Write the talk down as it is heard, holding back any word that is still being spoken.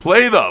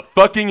Play the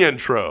fucking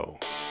intro.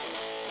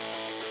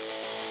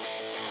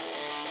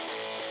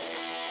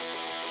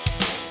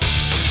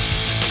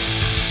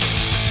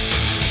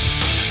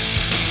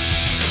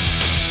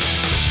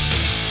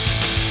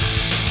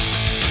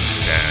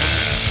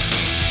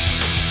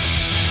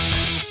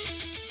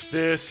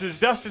 This is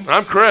Dustin.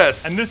 I'm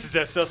Chris. And this is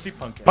SLC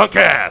Punkcast.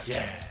 Punkcast.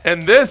 Yeah.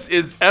 And this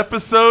is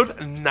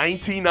episode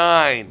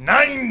 99.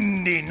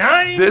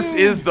 99? This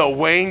is the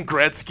Wayne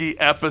Gretzky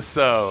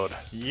episode.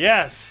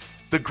 Yes.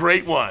 The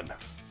great one.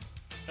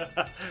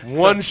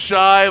 One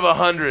shy of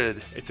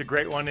 100. It's a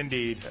great one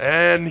indeed.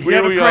 And We here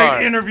have a we great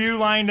are. interview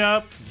lined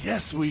up.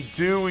 Yes, we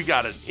do. We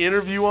got an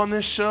interview on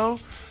this show.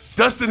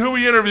 Dustin, who are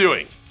we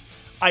interviewing?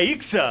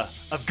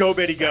 Aixa of Go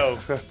Betty Go.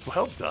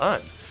 Well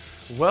done.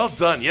 Well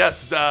done.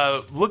 Yes,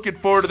 looking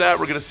forward to that.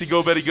 We're going to see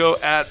Go Betty Go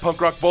at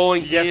Punk Rock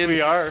Bowling Yes, in we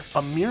are.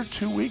 a mere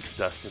 2 weeks,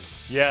 Dustin.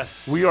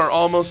 Yes. We are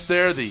almost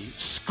there. The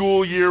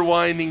school year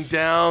winding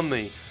down.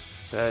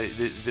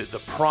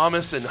 The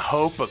promise and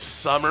hope of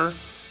summer,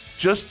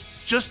 just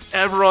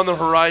ever on the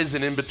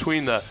horizon, in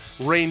between the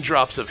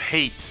raindrops of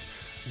hate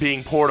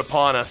being poured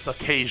upon us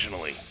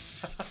occasionally.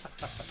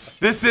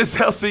 This is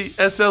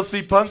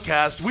SLC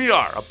Punkcast. We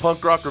are a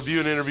punk rock review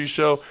and interview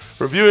show,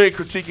 reviewing and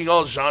critiquing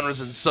all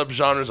genres and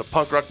subgenres of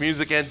punk rock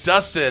music. And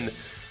Dustin,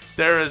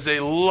 there is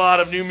a lot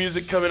of new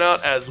music coming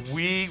out as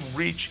we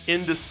reach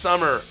into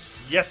summer,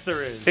 Yes,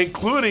 there is.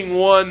 including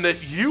one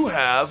that you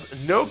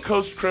have, No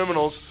Coast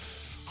Criminals.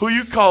 Who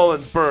you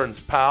calling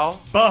Burns,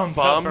 pal? Bums,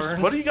 not Burns.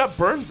 What do you got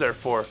Burns there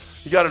for?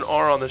 You got an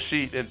R on the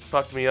sheet and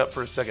fucked me up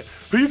for a second.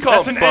 Who you calling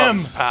That's an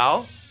Bums, M.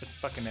 pal? It's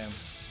fucking M.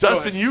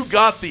 Dustin, you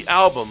got the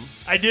album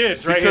I did.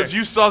 It's right because here.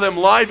 you saw them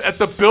live at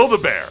the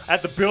Build-A-Bear.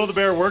 At the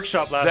Build-A-Bear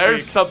workshop last There's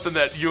week. something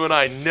that you and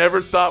I never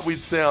thought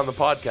we'd say on the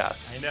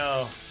podcast. I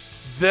know.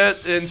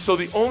 And so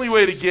the only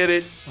way to get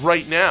it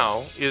right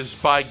now is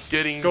by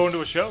getting Going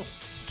to a show. on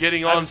I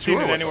haven't seen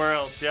tour it with anywhere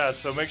else. Yeah,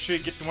 so make sure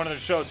you get to one of their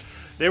shows.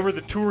 They were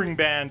the touring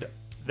band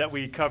that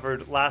we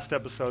covered last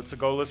episode, so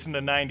go listen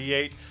to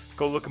 98.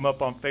 Go look them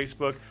up on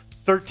Facebook.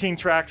 13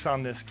 tracks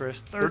on this,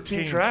 Chris.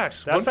 13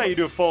 tracks. That's how you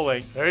do a full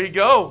length. There you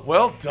go.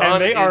 Well done.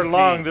 And they are indeed.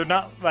 long. They're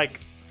not like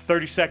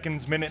 30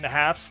 seconds, minute and a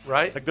half.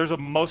 Right. Like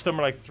most of them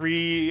are like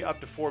 3 up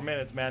to 4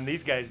 minutes, man.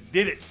 These guys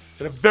did it.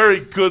 And a very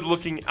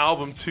good-looking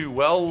album too.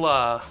 Well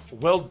White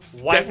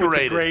decorated. with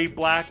the gray,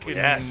 black, and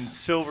Yes.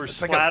 silver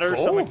It's like splatter, a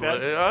something gold.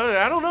 like that.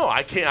 I don't know.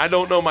 I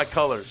don't know my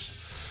colors.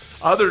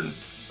 Other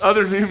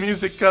new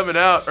music coming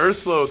out.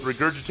 Ursula with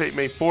Regurgitate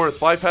May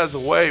 4th. Life Has a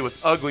Way with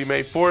Ugly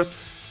May 4th.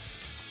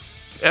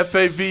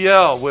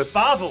 FAVL with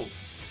Favel.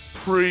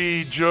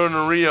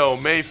 Prigioniero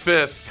May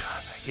 5th.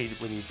 God, I hate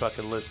it when you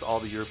fucking list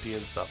all the European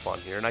stuff on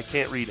here, and I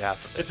can't read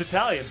half of it. It's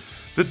Italian.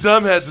 The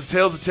Dumbheads with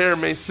Tales of Terror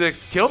May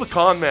 6th. Kill the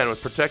Con Man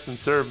with Protect and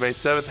Serve May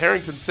 7th.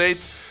 Harrington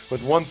Saints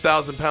with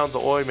 1,000 Pounds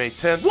of Oi May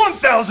 10th.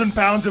 1,000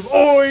 pounds of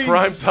oi!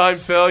 Prime Time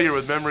Failure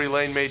with Memory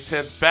Lane May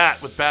 10th.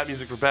 Bat with Bat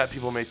Music for Bat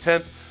People May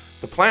 10th.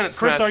 The Planet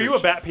Smashers. Chris, are you a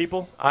bat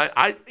people?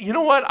 You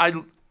know what?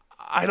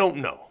 I don't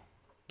know.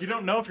 You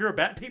don't know if you're a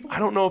bat people? I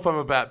don't know if I'm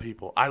a Bat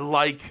People.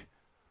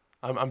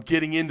 I'm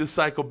getting into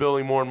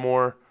psychobilly more and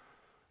more,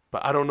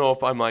 but I don't know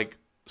if I'm like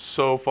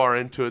so far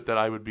into it that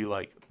I would be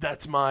like,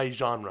 that's my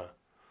genre.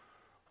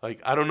 Like,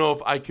 I don't know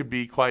if I could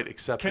be quite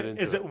accepted into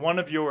it. Is it one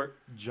of your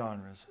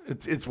genres?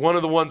 It's one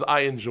of the ones I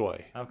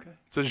enjoy. Okay.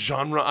 It's a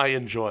genre I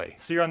enjoy.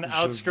 So you're on the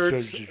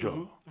outskirts,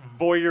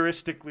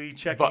 voyeuristically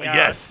checking But out.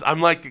 yes, I'm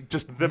like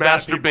just The Bat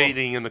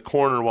masturbating in the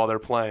corner while they're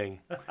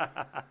playing.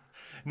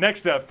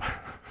 Next up,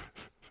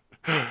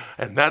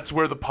 And that's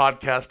where the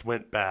podcast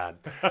went bad.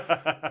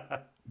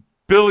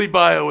 Billy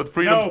Bio with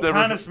Freedom's no, Never...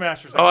 Planet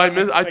Smashers. Oh,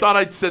 I thought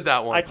I'd said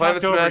that one. I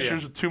Planet talked over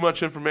Smashers you. with Too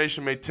Much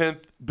Information May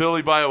 10th.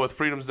 Billy Bio with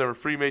Freedom's Never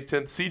Free May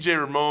 10th. CJ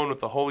Ramon with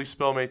The Holy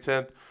Spell May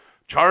 10th.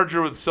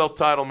 Charger with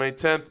Self-Title May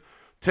 10th.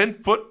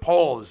 10-Foot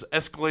Pole is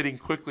Escalating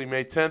Quickly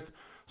May 10th.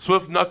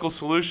 Swift Knuckle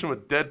Solution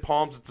with Dead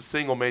Palms, it's a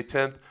single May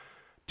 10th.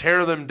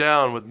 Tear Them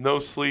Down with No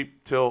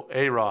Sleep Till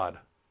A-Rod.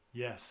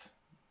 Yes.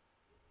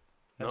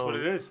 That's No- what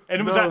it is. And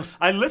it no was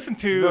I listened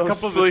to No a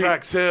couple of the Sleep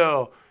tracks. It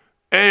Till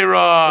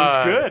A-Rod.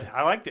 was good.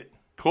 I liked it.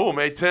 Cool,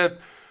 May 10th.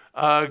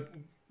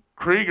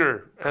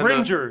 Krieger. And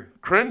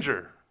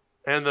Cringer.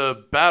 And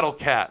the Battle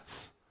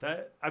Cats.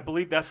 I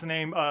believe that's the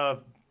name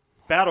of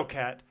Battle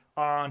Cat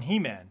on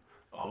He-Man.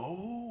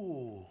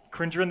 Oh.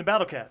 Cringer and the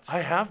Battle Cats. I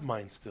have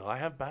mine still. I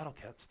have Battle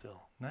Cat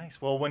still.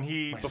 Nice. Well, when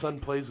My son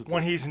plays with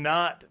when it. he's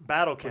not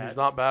Battle Cat, When he's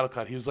not Battle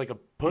Cat, he was like a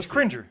pussy. he's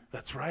Cringer.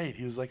 That's right.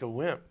 He was like a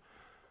wimp.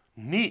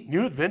 Neat.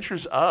 New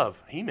Adventures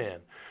of He-Man.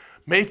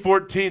 May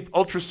 14th,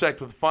 Ultrasect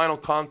with Final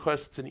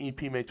Conquest. It's an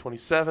EP May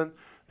 27th.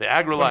 The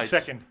Agrolites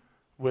 22nd.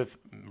 with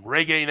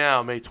Reggae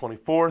Now May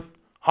 24th.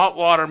 Hot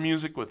Water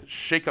Music with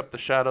Shake Up the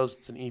Shadows.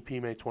 It's an EP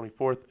May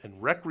 24th. And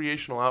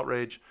Recreational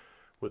Outrage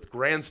with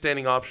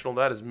Grandstanding Optional.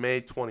 That is May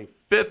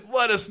 25th.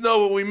 Let us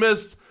know what we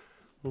missed.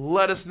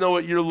 Let us know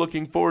what you're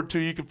looking forward to.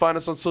 You can find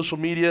us on social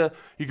media.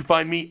 You can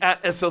find me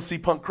at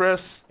SLC Punk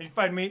Chris. And you can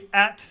find me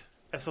at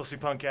SLC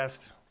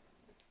Punkcast.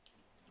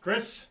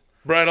 Chris,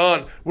 Right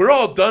on. We're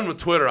all done with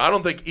Twitter. I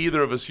don't think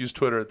either of us use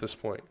Twitter at this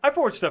point. I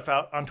forward stuff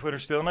out on Twitter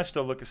still, and I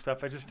still look at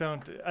stuff. I just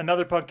don't.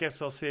 Another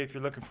podcast I'll see if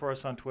you're looking for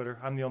us on Twitter.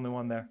 I'm the only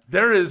one there.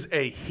 There is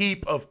a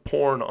heap of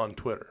porn on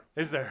Twitter.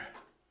 Is there?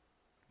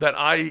 That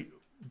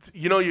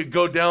you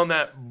go down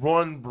that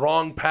one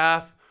wrong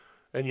path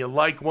and you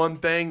like one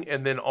thing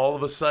and then all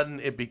of a sudden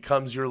it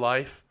becomes your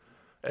life.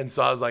 And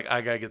so I was like,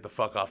 I got to get the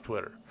fuck off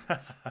Twitter.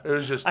 It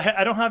was just...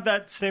 I don't have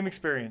that same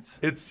experience.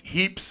 It's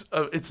heaps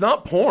of... It's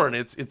not porn.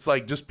 It's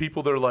like just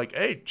people that are like,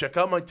 hey, check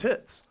out my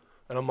tits.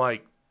 And I'm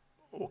like,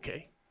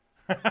 okay.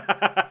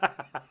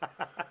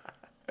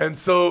 And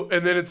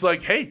then it's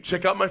like, hey,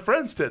 check out my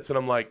friend's tits. And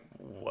I'm like,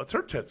 what's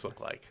her tits look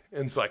like?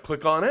 And so I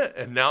click on it,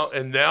 and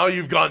now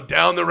you've gone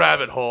down the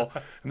rabbit hole,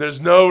 and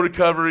there's no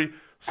recovery.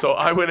 So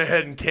I went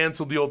ahead and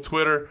canceled the old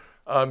Twitter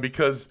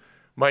because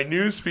my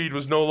news feed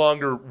was no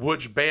longer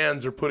which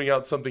bands are putting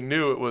out something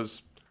new. It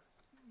was,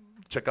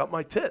 check out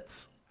my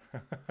tits.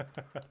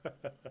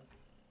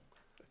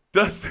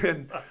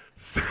 Dustin,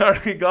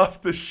 starting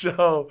off the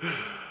show.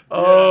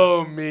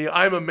 Oh, me.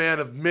 I'm a man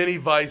of many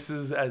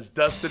vices, as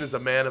Dustin is a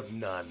man of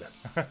none.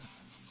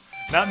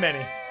 Not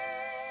many.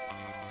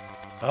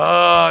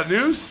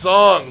 New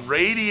song,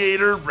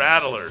 Radiator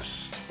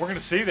Rattlers. We're going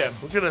to see them.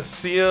 We're going to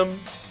see them.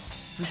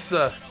 Is this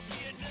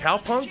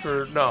Cowpunk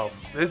or no?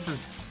 This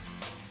is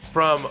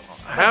from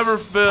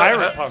Haverfield.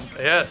 Pirate Punk.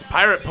 Yes,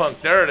 Pirate Punk.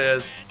 There it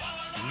is.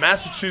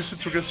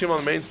 Massachusetts. We're going to see them on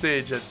the main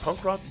stage at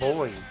Punk Rock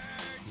Bowling.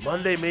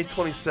 Monday, May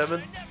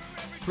 27th,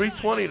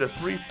 3:20 to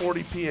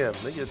 3:40 p.m.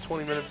 They get a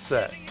 20-minute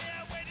set.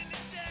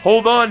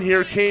 Hold On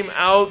Here came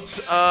out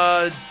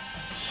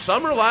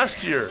summer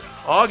last year,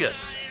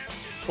 August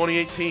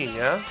 2018,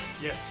 yeah?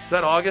 Yes. Is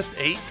that August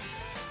 8?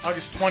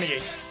 August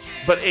 28th.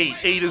 But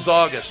 8 is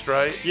August,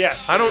 right?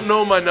 Yes. I don't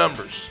know my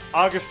numbers.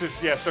 August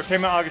is, yes, so it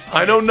came out August 28th.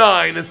 I know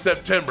 9 is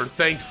September,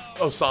 thanks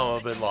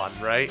Osama bin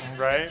Laden, right?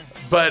 Right.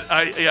 But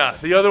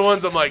the other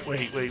ones I'm like,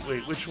 wait,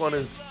 which one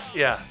is,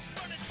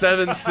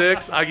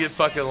 7-6, I get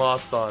fucking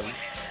lost on.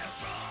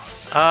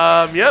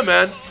 Yeah,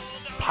 man.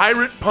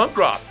 Pirate punk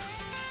rock.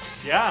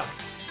 Yeah.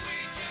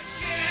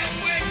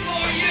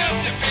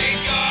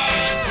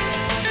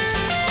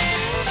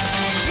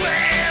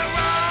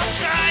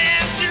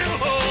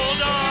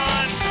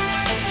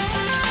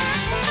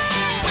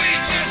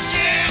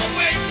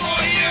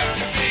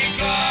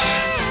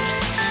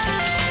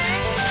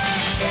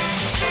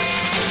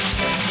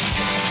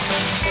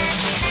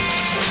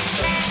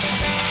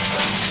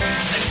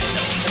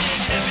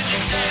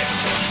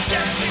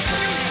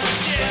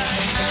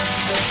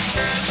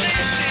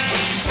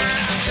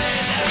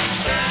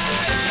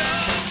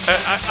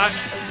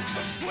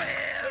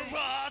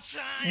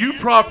 You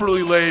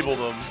properly label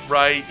them,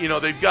 right? You know,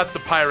 they've got the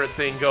pirate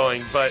thing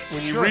going, but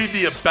when you read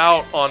the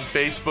about on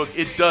Facebook,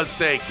 it does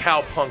say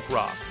cowpunk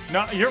rock.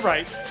 No, you're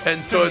right.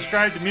 And so it's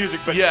describe the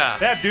music, but they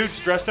have dudes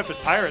dressed up as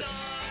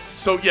pirates.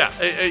 So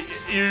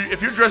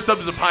if you're dressed up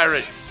as a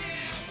pirate,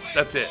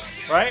 that's it.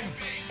 Right?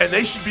 And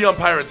they should be on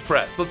Pirates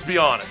Press, let's be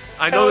honest.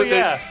 I know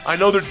they're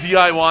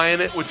DIYing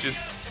it, which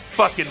is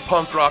fucking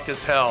punk rock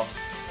as hell.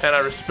 And I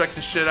respect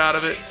the shit out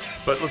of it,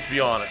 but let's be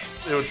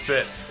honest, it would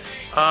fit.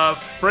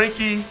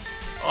 Frankie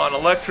on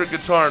electric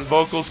guitar and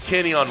vocals,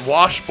 Kenny on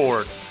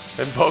washboard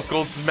and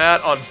vocals,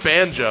 Matt on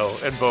banjo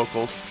and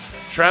vocals,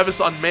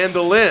 Travis on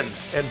mandolin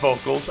and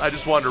vocals. I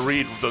just wanted to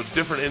read the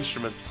different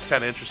instruments. It's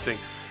kind of interesting.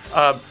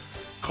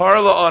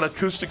 Carla on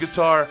acoustic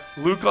guitar,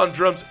 Luke on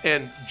drums,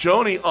 and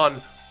Joni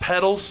on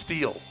pedal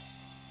steel.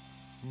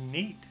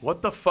 Neat.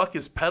 What the fuck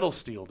is pedal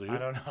steel, dude? I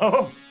don't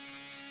know.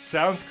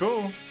 Sounds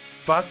cool.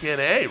 Fucking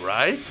A,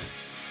 right?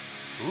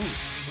 Ooh,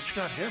 what you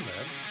got here,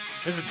 man?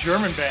 This is a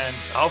German band.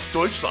 Auf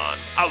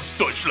Deutschland. Aus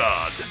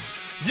Deutschland.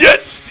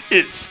 Jetzt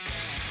ist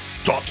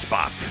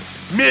Talksbach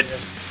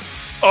mit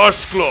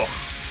Arschloch.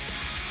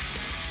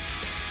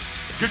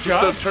 Good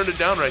job. Just turned it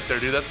down right there,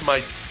 dude. That's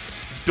my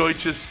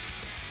Deutschest.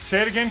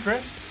 Say it again,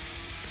 Chris.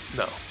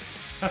 No.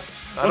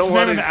 I don't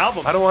want an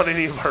album. I don't want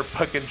any of our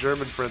fucking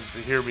German friends to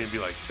hear me and be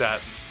like, that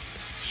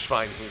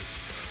Schweinhund.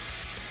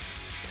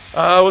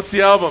 What's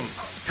the album?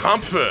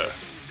 Kampfe.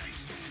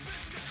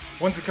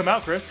 When's it come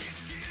out, Chris?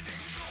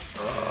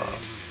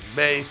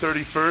 May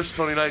 31st,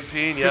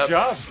 2019. Yeah. Good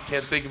job.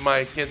 Can't think of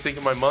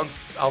my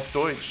months. Auf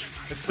Deutsch.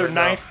 It's their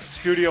ninth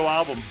studio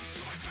album.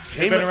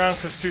 They've been around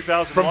since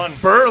 2001.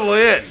 From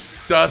Berlin,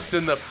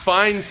 Dustin, the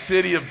fine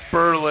city of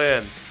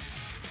Berlin.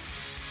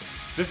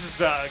 This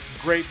is a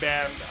great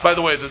band. By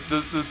the way,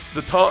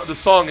 the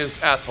song is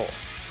Asshole.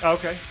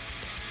 Okay.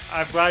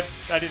 I'm glad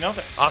I didn't know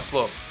that.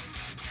 Oslo.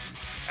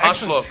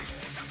 Excellent. Oslo.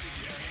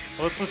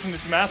 Well, let's listen to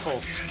some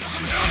Asshole.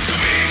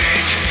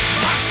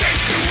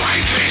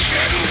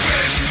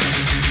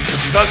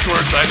 It's cuss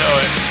words, I know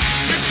it.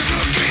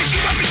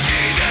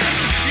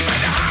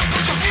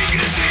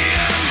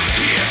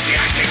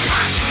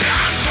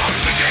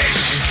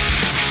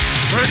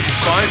 Where do you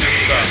find this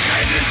stuff?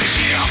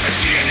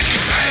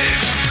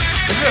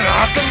 Isn't it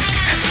awesome?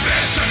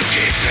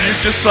 You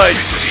just like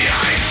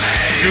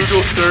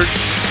Google search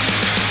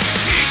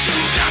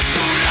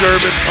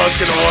German punk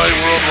and oi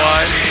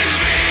worldwide.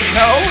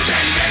 No.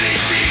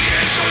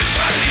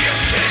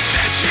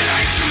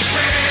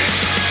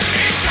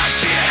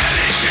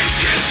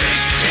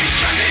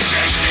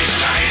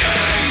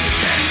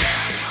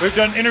 We've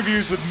done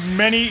interviews with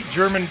many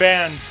German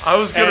bands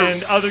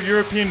and other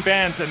European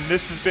bands, and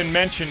this has been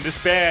mentioned, this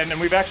band, and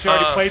we've actually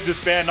already played this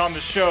band on the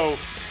show.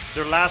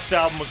 Their last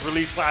album was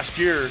released last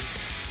year,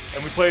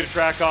 and we played a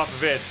track off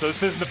of it. So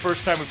this isn't the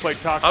first time we played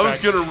Talks. I was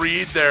going to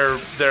read their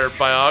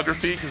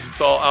biography because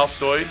it's all auf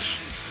Deutsch,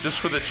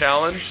 just for the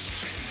challenge.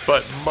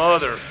 But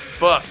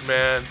motherfuck,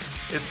 man,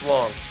 it's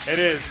long. It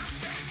is.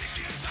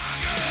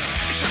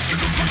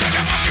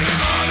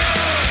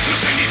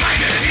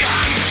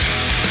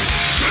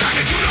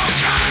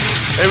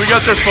 Hey, we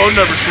got their phone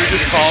number. Should we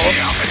just call them?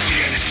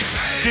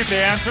 See if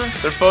they answer.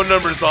 Their phone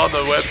number's on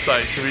the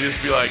website. Should we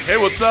just be like, hey,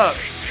 what's up?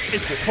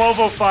 It's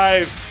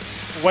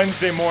 12:05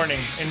 Wednesday morning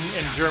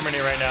in Germany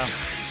right now.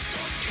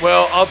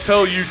 Well, I'll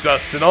tell you,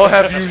 Dustin. I'll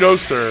have you know,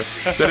 sir,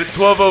 that at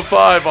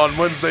 12:05 on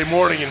Wednesday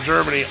morning in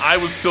Germany, I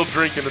was still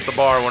drinking at the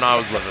bar when I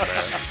was living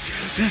there.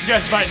 These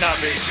guys might not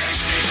be.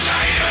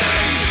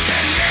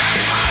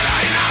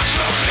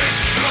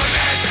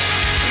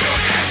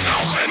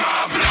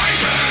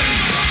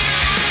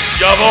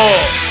 Jawohl!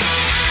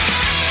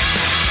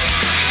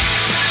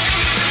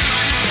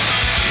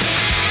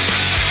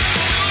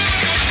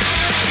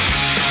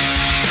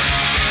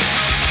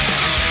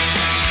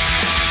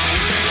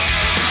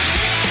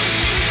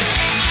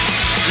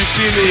 You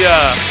seen the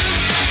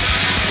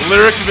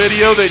lyric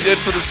video they did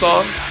for the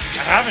song?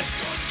 I haven't.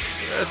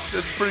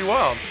 It's pretty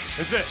wild.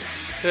 Is it?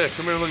 Yeah,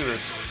 come here and look at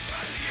this.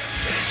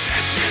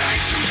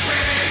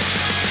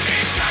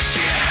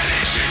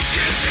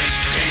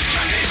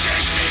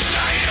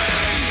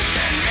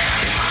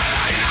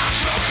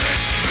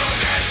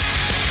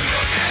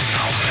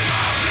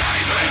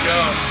 There you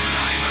go.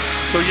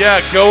 So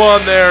yeah, go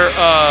on their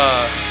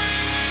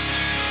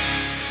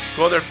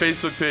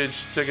Facebook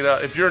page, check it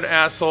out. If you're an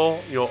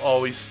asshole, you'll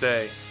always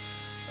stay.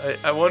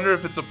 I wonder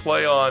if it's a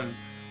play on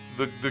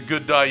the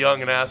good die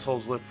young and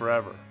assholes live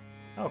forever.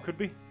 Oh, could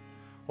be.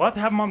 We'll have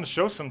to have them on the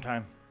show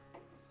sometime.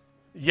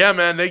 Yeah,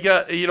 man, they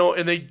got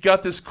and they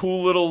got this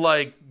cool little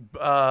like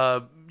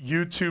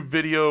YouTube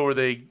video where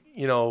they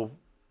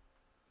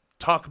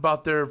talk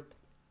about their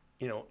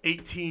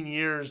 18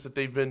 years that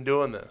they've been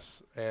doing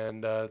this,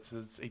 and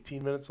it's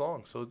 18 minutes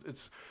long, so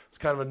it's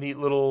kind of a neat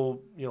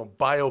little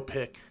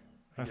biopic.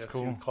 That's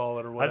cool. You'd call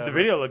it or whatever. The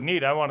video looked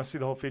neat. I want to see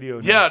the whole video.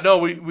 Yeah, no,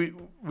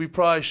 we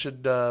probably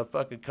should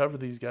fucking cover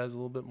these guys a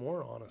little bit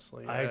more.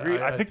 Honestly, I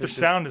agree. I think their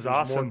sound is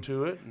awesome. More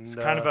to it. And, it's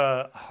kind of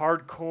a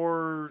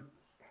hardcore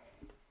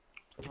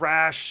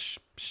thrash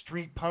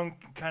street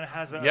punk. Kind of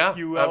has a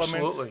few elements.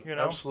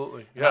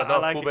 Absolutely. Yeah,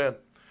 like cool band.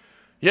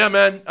 Yeah,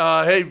 man.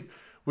 Hey,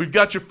 we've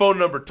got your phone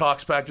number,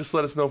 Talkspack. Just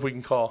let us know if we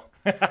can call.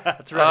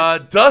 That's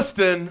right.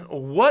 Dustin,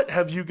 what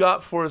have you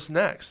got for us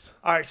next?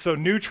 All right, so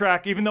new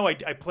track. Even though I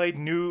played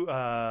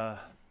a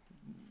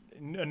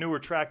newer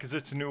track because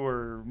it's a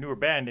newer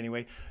band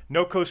anyway.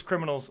 No Coast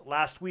Criminals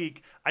last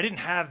week. I didn't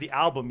have the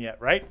album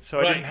yet, right? So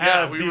I didn't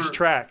have these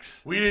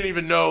tracks. We didn't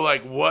even know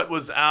like what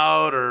was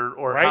out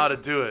or how to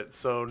do it.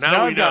 So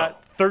now we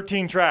got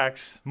 13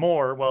 tracks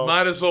more. Well,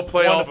 might as well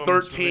play all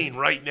 13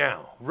 right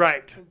now.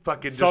 Right.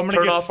 Fucking just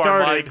turn off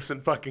our mics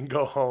and fucking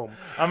go home.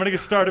 I'm gonna get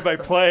started by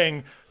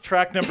playing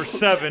track number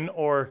 7,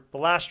 or the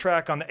last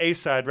track on the A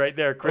side right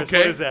there. Chris, okay.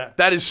 What is that?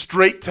 That is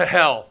Straight to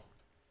Hell.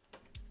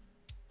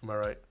 Am I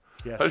right?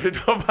 Yes. I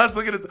was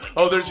looking at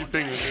there's your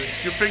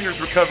fingers. Your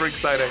fingers recovering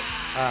side A.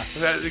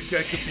 That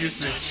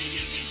confused me.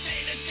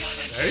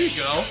 There you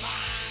go.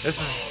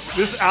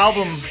 This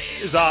album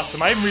is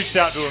awesome. I even reached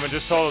out to him and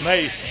just told him,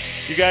 hey,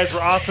 you guys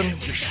were awesome.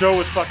 Your show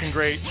was fucking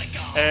great.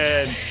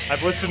 And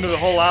I've listened to the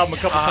whole album a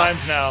couple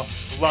times now.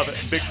 Love it.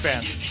 Big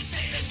fan.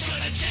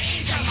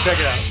 Check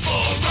it out.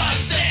 For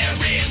us, there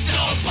is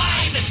no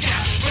pie in the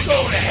sky. We go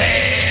to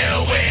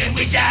hell when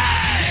we die.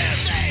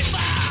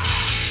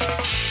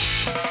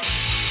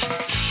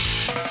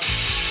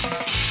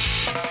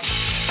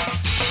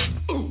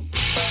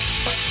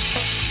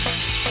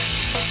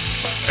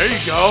 There you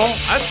go.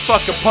 That's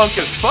fucking punk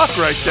as fuck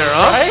right there,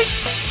 huh? Right?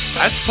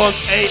 That's punk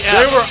AF.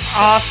 They were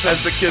awesome.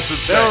 As the kids would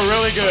say. They were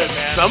really good,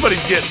 man.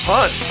 Somebody's getting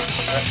punched.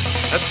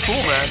 That's cool,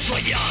 man.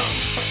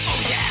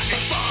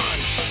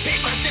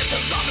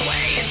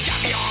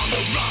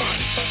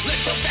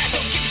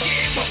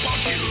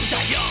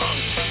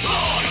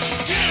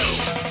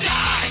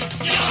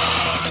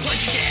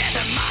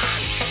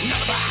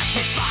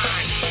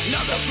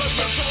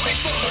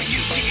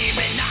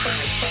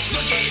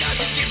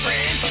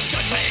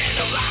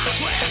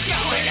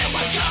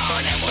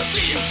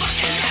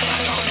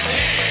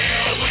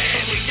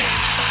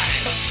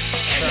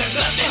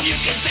 You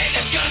can say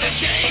that's gonna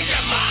change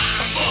your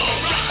mind. For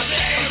us,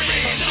 there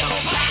is no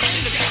pie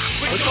in the sky.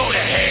 We go to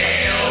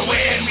hell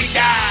when we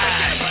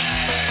die.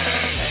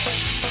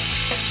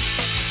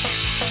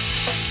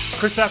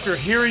 Chris, after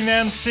hearing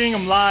them, seeing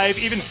them live,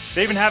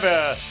 they even have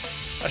a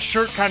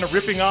shirt kind of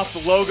ripping off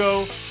the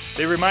logo.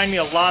 They remind me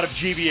a lot of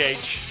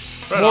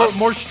GBH. Right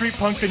more street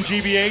punk than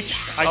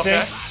GBH, I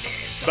think.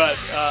 But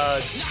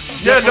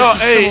Yeah, definitely no, some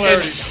hey,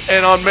 similarities.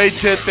 and on May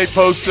 10th, they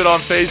posted on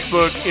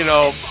Facebook,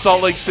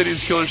 Salt Lake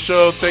City's Killer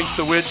Show. Thanks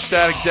to Witch,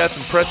 Static Death,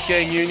 and Press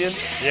Gang Union.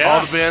 Yeah.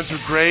 All the bands were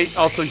great.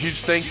 Also,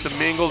 huge thanks to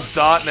Mingles,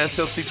 Dot, and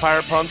SLC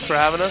Pirate Punks for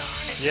having us.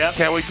 Yeah.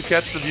 Can't wait to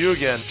catch the view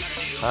again.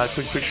 I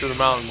took a picture of the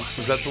mountains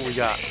because that's what we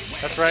got.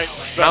 That's right.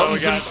 That's what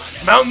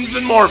we Mountains got.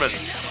 and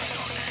Mormons.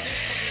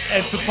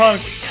 And some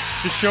punks.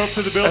 Just show up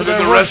to the And then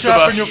Build-A-Bear the rest of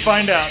Workshop us. and you'll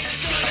find out.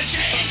 Gonna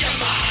change your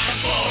mind.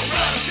 For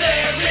us,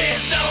 there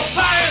is no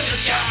fire in the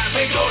sky.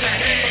 We go to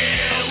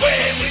hell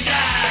when we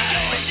die.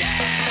 Going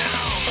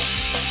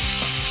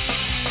down.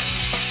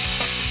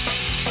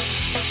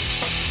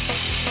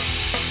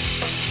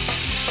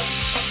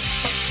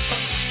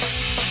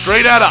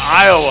 Straight out of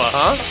Iowa,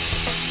 huh?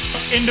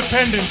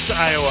 Independence,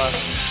 Iowa.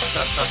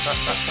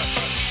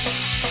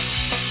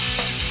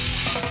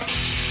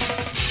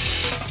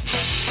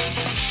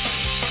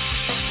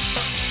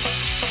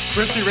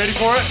 Chris, you ready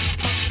for it?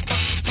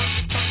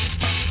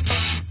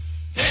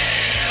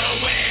 Hell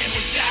when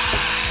we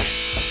die.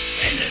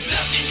 And there's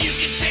nothing you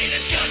can say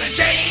that's gonna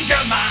change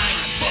our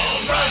mind.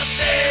 For us,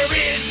 there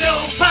is no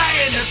pie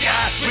in the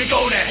sky. We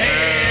go to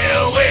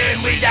hell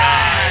when we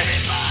die.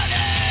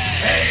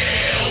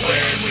 Hell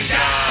when we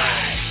die.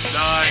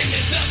 Nice.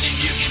 There's nothing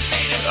you can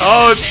say that's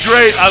Oh, it's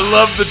great. I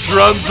love the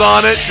drums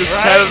on it. Just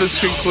Right. kind of this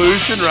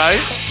conclusion,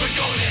 right? we're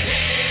going to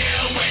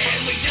hell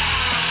when we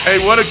die. Hey,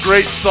 what a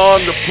great song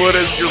to put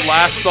as your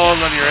last song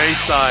on your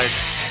A-side.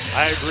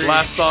 I agree.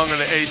 Last song on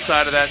the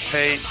A-side of that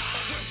tape.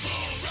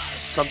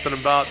 Something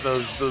about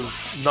those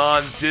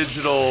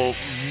non-digital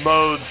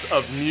modes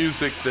of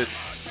music that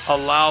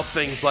allow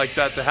things like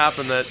that to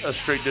happen that a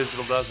straight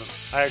digital doesn't.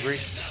 I agree.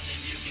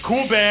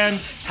 Cool band.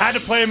 Had to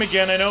play them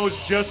again. I know it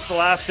was just the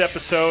last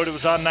episode. It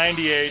was on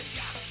 98.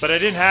 But I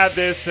didn't have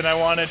this, and I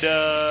wanted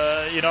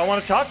to, I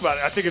want to talk about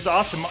it. I think it's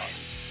awesome.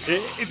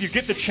 If you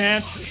get the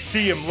chance,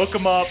 see them. Look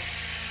them up.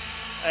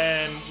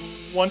 And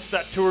once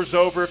that tour's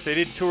over, if they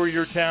didn't tour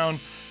your town,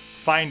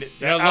 find it.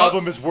 That Yeah,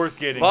 album is worth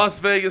getting. Las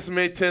Vegas,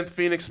 May 10th.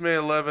 Phoenix, May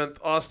 11th.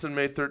 Austin,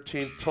 May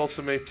 13th.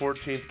 Tulsa, May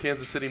 14th.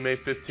 Kansas City, May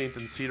 15th.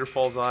 And Cedar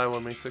Falls, Iowa,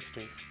 May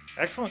 16th.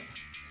 Excellent.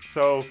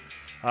 So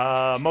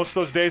most of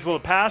those days will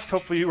have passed.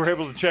 Hopefully you were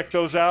able to check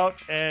those out.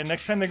 And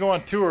next time they go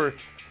on tour,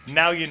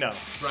 now you know.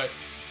 Right.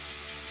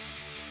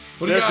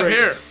 What do you They're got great.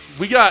 here?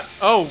 We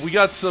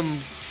got some.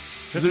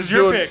 This is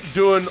your pick.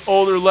 Doing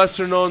older,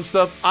 lesser known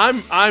stuff.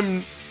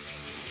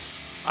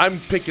 I'm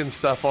picking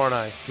stuff, aren't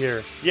I?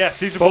 Here. Yes,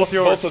 these are both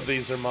yours. Both of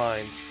these are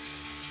mine.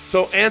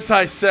 So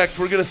Anti-Sect,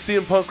 we're gonna see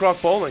in Punk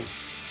Rock Bowling.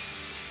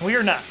 We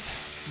are not.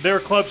 They're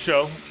a club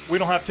show. We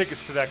don't have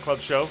tickets to that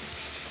club show.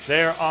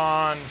 They're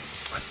on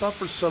I thought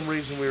for some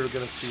reason we were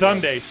gonna see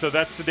Sunday, so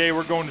that's the day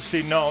we're going to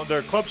see. No,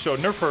 their club show,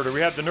 Nerf Herder. We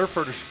have the Nerf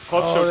Herder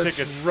club that. show Oh, that's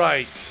tickets.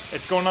 right.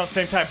 It's going on at the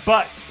same time.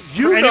 But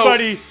You for know-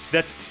 anybody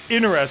that's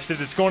interested,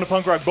 that's going to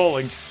Punk Rock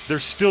Bowling,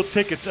 there's still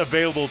tickets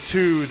available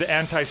to the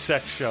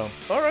Anti-Sect show.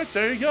 All right,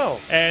 there you go.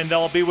 And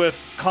they'll be with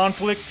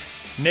Conflict,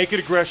 Naked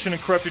Aggression,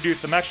 and Corrupted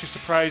Youth. I'm actually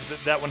surprised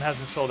that that one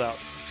hasn't sold out.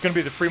 It's going to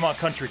be the Fremont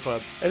Country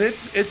Club. And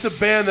it's a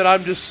band that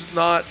I'm just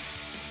not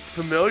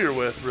familiar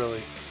with,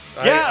 really.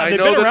 Yeah, I they've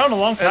know been that- around a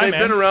long time, and they've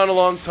man. been around a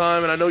long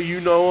time, and I know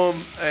you know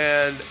them,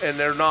 and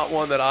they're not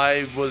one that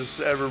I was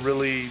ever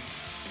really,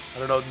 I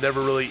don't know, never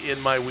really in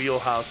my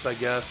wheelhouse, I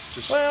guess.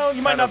 Just Well,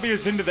 you might kind not of- be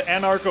as into the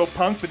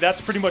anarcho-punk, but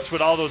that's pretty much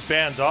what all those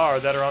bands are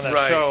that are on that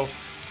Right. show.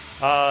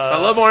 I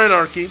love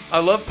Anarchy. I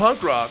love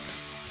punk rock.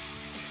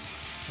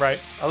 Right,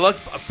 I love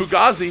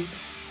Fugazi.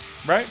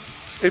 right?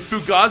 If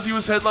Fugazi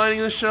was headlining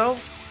this show,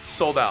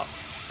 sold out,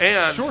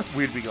 and Sure.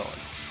 we'd be going.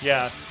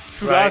 Yeah.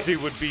 Right. Fugazi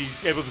would be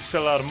able to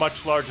sell out a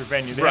much larger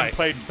venue. They Right. haven't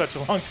played in such a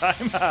long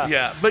time.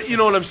 Yeah, but you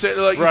know what I'm saying?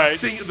 Like, Right.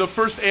 think the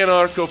first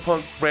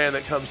anarcho-punk band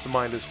that comes to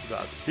mind is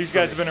Fugazi. These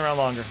guys have been around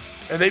longer.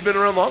 And they've been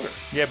around longer.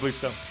 Yeah, I believe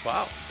so.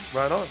 Wow,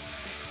 right on.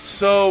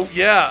 So,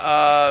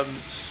 yeah,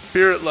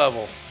 Spirit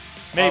Level.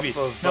 Maybe. Off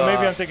of, No,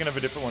 maybe I'm thinking of a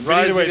different one. But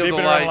Rising either way, of they've the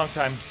been around a long Lights.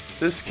 time.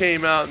 This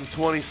came out in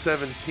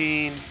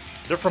 2017.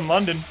 They're from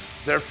London,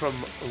 They're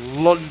from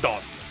London.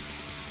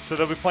 so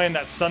they'll be playing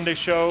that Sunday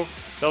show.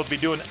 They'll be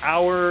doing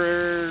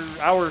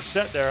hour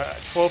set there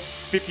at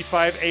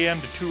 12:55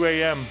 a.m. to 2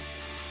 a.m.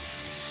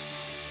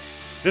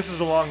 This is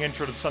a long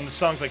intro to the song. The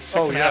song's like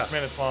six and a half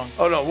minutes long.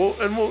 Oh, no,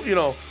 we'll, you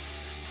know,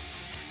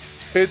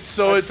 it's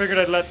I figured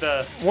I'd let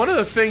the one of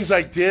the things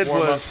I did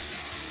Warm was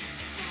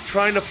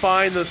trying to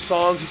find the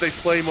songs that they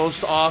play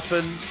most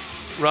often,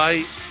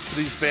 right? For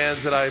these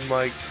bands that I'm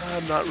like,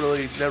 I'm not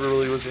really, never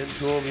really was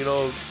into them, you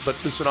know, but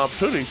this is an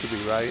opportunity to be,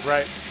 right?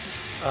 right.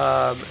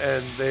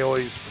 And they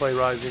always play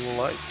Rising the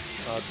Lights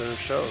at their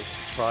shows.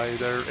 It's probably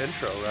their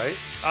intro, right?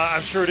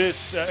 I'm sure it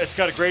is. It's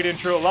got a great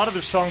intro. A lot of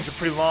their songs are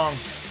pretty long,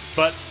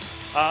 but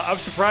I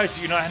was surprised.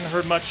 I hadn't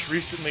heard much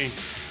recently,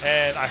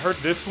 and I heard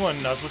this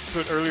one. I was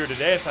listening to it earlier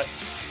today. I thought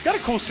it's got a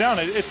cool sound.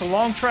 It's a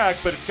long track,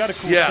 but it's got a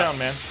cool Yeah. sound,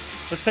 man.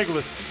 Let's take a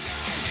listen.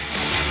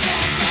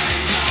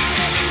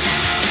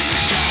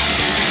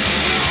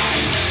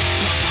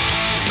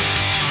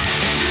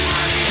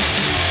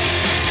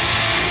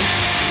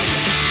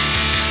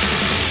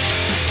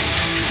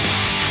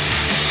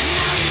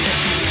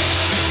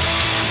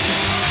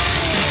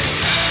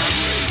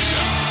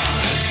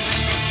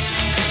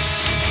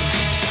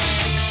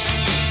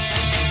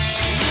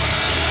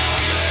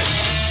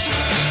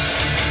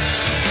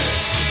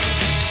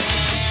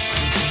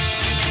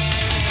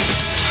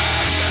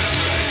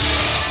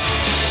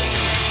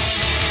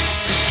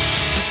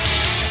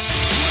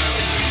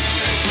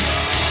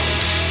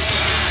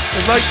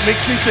 It like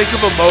makes me think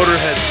of a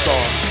Motorhead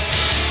song.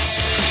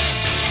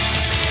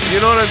 You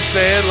know what I'm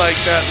saying? Like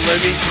that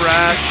Lemmy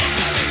Thrash.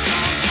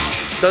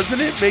 Doesn't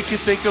it make you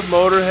think of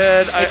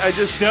Motorhead? I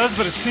just It does,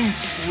 but it seems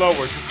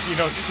slower. Just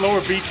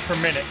slower beats per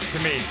minute to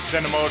me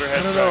than a Motorhead.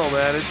 I don't know,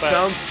 man. It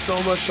sounds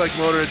so much like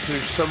Motorhead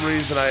to some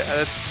reason.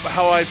 That's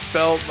how I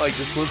felt like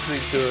just listening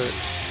to it.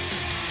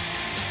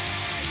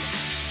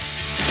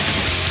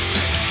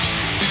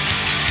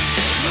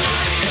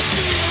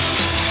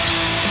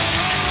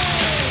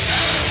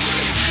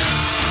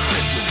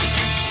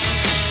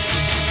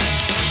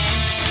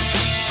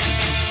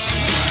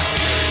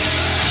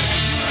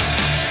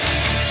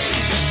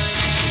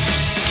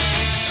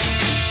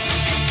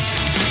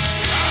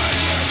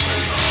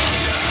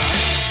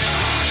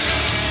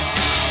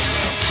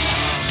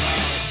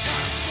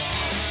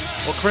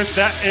 Chris,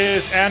 that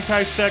is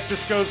Anti-Sect.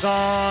 This goes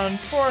on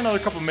for another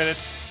couple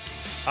minutes.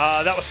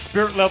 That was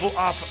Spirit Level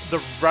off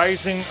The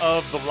Rising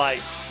of the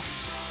Lights.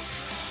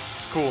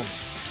 It's cool.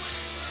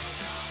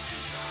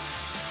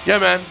 Yeah,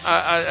 man.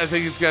 I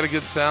think it's got a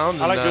good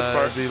sound. I like this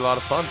part. It'd be a lot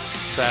of fun.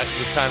 That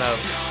to kind of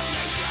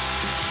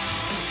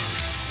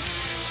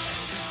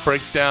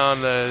break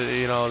down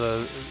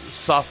the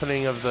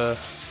softening of the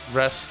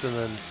rest, and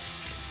then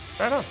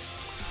right on.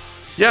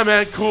 Yeah,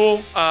 man.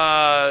 Cool.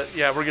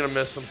 Yeah, we're gonna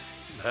miss him.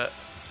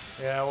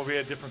 Yeah, we'll be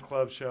at a different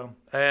club show.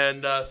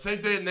 And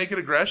same day at Naked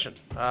Aggression.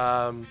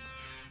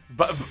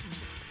 But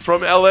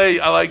from LA,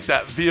 I like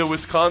that. Via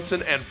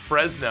Wisconsin and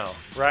Fresno.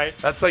 Right.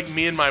 That's like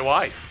me and my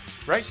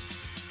wife. Right.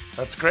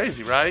 That's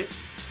crazy, right?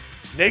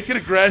 Naked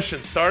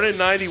Aggression started in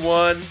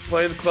 91,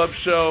 playing the club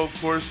show, of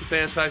course, with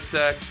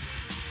Anti-Sect.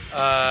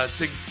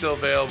 Tickets still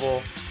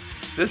available.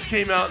 This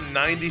came out in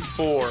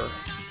 94.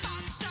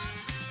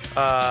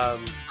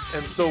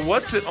 And so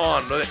what's it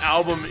on? The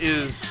album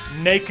is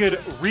Naked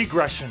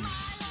Regression.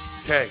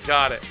 Okay,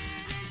 got it.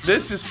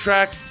 This is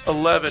track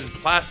 11,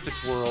 Plastic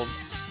World.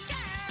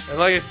 And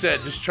like I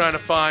said, just trying to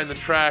find the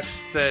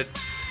tracks that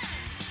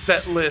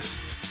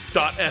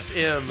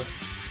setlist.fm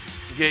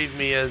gave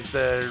me as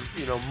their,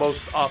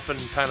 most often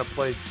kind of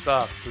played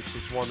stuff. This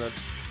is one that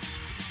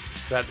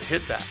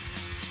hit that.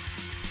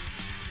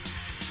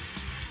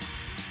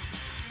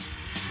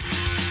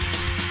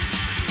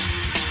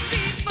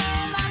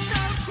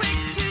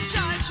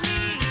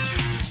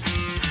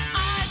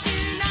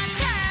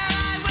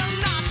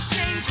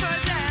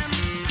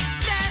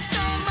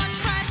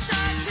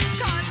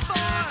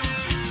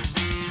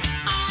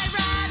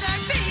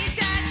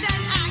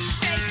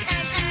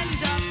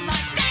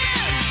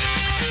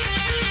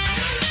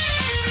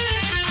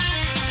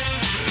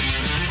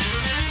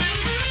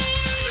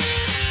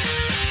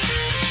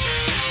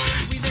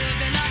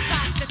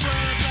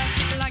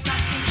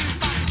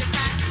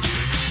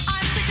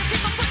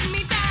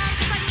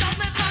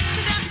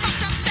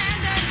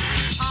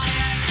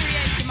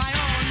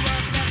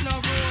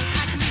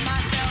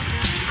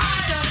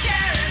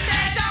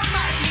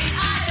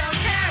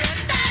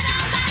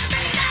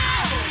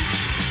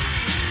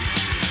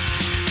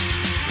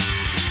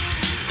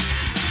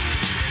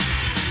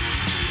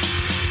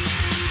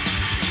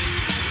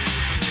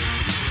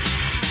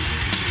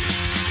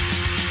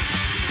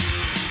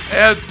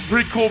 Yeah,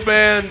 pretty cool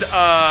band.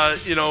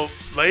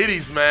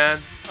 Ladies, man.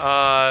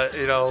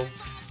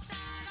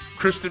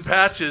 Kristen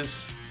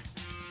Patches.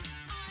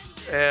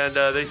 And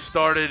they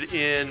started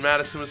in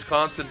Madison,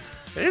 Wisconsin.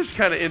 And it's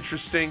kind of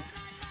interesting.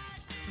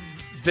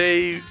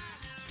 They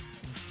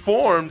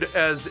formed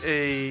as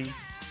a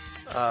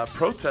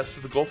protest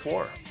of the Gulf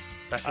War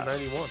back in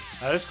 91.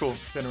 That is cool.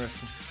 It's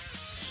interesting.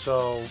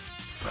 So,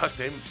 fuck,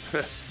 they... It's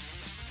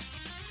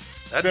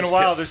been a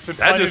while. There's been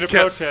plenty of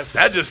protests.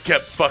 That just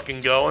kept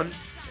fucking going.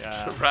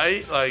 Yeah.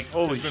 Right? Like,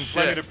 holy shit. There's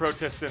been plenty of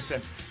protests since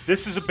then.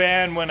 This is a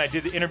band, when I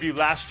did the interview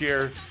last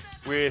year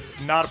with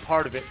Not a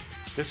Part of It,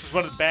 this is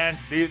one of the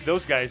bands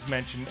those guys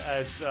mentioned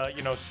as, a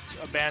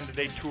band that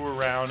they tour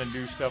around and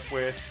do stuff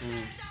with.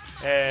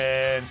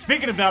 And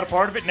speaking of Not a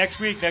Part of It, next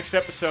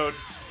episode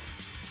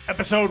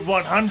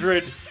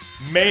 100,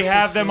 may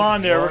have them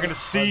on there. We're going to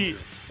see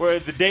where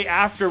the day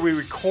after we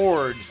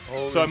record.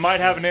 So I might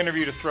have an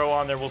interview to throw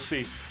on there. We'll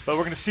see. But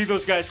we're going to see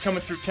those guys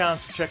coming through town,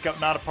 so check out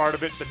Not a Part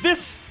of It. But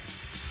this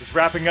is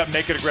wrapping up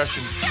Naked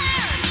Aggression.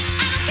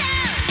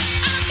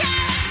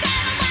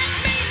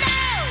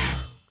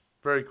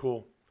 Very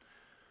cool.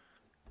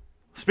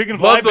 Speaking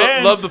of live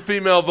bands, love the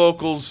female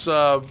vocals.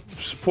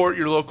 Support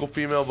your local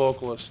female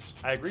vocalists.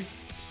 I agree.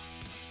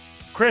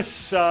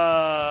 Chris,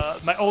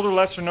 my older,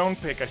 lesser-known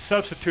pick, I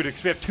substituted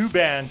because we have two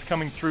bands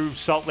coming through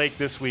Salt Lake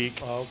this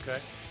week. Oh, okay.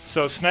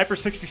 So Sniper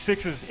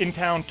 66 is in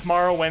town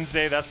tomorrow,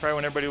 Wednesday. That's probably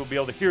when everybody will be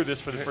able to hear this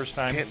for the first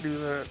time. Can't do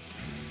that.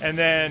 And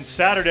then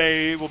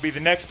Saturday will be the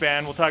next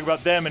band. We'll talk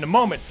about them in a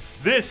moment.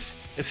 This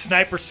is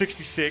Sniper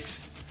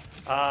 66.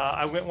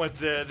 I went with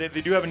they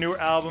do have a newer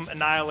album,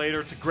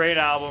 Annihilator. It's a great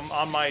album,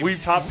 on my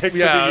top picks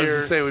of the year. I was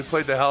going to say, we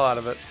played the hell out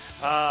of it.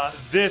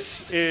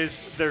 This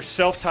is their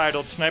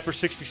self-titled Sniper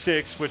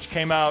 66, which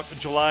came out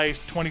July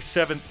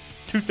 27th,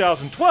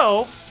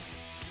 2012.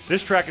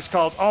 This track is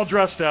called All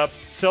Dressed Up,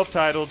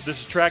 self-titled.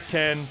 This is track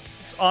 10.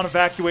 It's on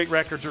Evacuate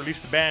Records, or at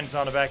least the band's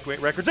on Evacuate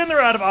Records, and they're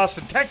out of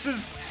Austin,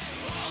 Texas.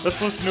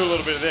 Let's listen to a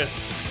little bit of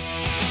this.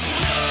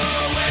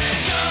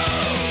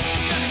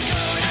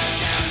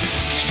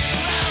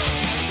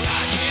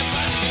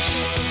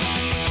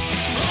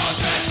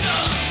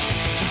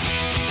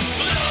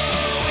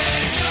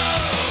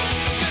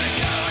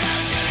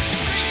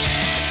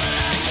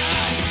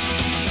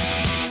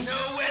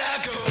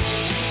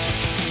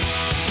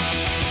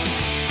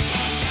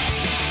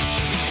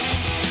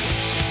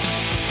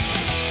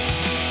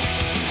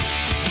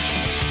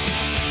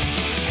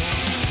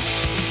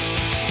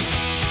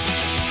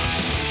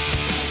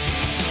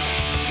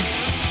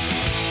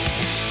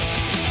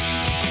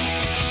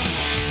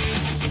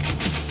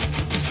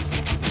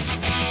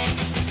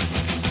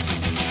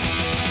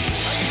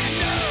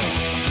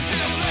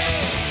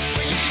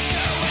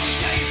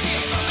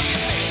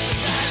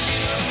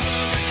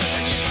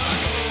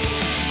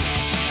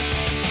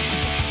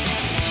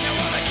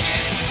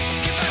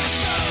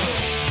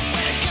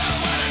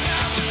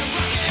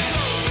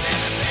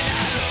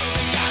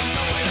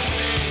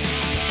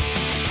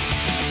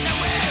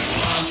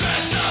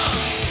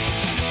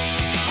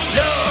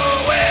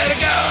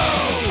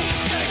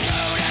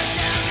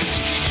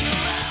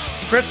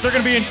 Chris, they're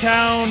going to be in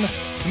town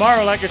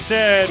tomorrow, like I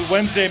said,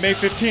 Wednesday, May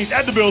 15th,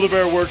 at the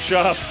Build-A-Bear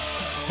Workshop.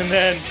 And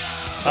then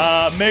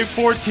May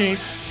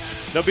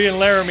 14th, they'll be in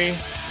Laramie.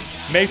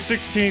 May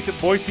 16th at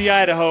Boise,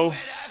 Idaho.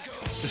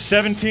 The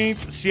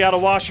 17th,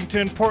 Seattle,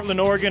 Washington. Portland,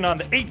 Oregon on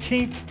the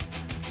 18th.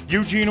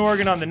 Eugene,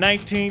 Oregon on the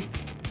 19th.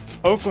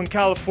 Oakland,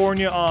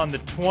 California on the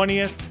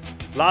 20th.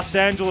 Los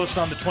Angeles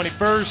on the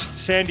 21st.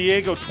 San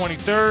Diego,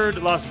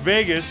 23rd. Las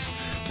Vegas,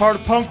 part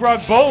of Punk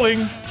Rock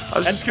Bowling. I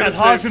was just going to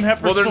Hogs say, and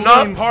Heifer well, they're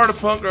Saloon. not part of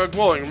Punk Rock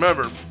Bowling.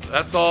 Remember,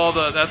 that's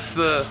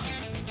the.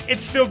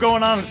 It's still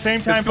going on at the same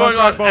time. It's going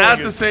Punk Rock on Bowling at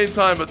is. the same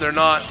time, but they're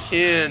not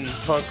in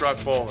Punk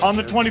Rock Bowling. On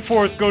the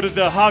 24th, go to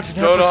the Hogs and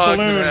Go Heifer to Hogs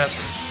and Saloon.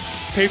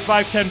 Heifers.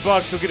 Pay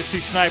 $5-10. You'll get to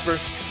see Sniper.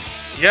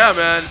 Yeah,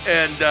 man,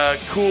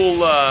 and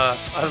cool.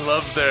 I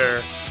love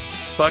their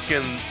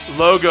fucking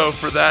logo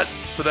for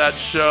that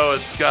show.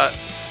 It's got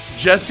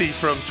Jesse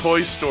from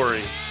Toy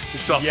Story.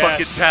 He's all Yes.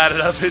 fucking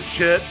tatted up and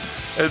shit.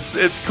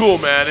 It's cool,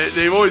 man.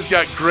 They've always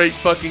got great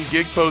fucking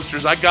gig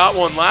posters. I got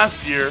one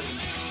last year.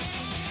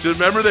 Do you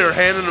remember they were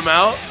handing them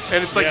out?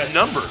 And it's like Yes.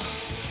 numbered.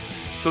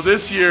 So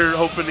this year,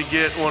 hoping to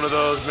get one of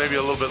those, maybe a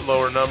little bit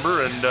lower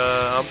number, and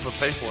I'm going to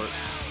pay for it.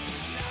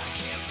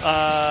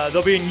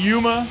 They'll be in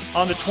Yuma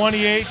on the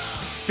 28th,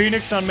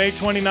 Phoenix on May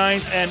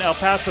 29th, and El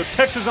Paso,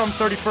 Texas on the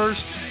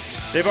 31st.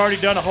 They've already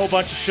done a whole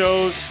bunch of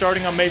shows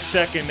starting on May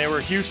 2nd. They were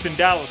Houston,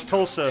 Dallas,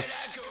 Tulsa,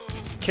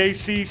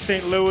 KC,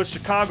 St. Louis,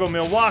 Chicago,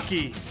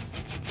 Milwaukee,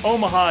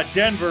 Omaha,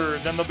 Denver.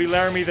 Then they'll be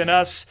Laramie, then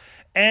us.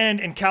 And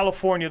in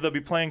California, they'll be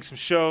playing some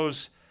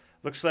shows.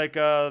 Looks like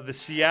the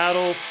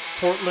Seattle,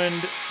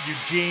 Portland,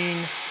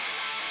 Eugene,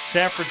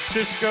 San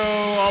Francisco,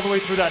 all the way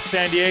through that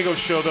San Diego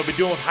show they'll be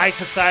doing with High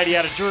Society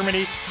out of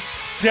Germany.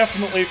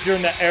 Definitely, if you're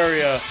in that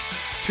area,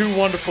 two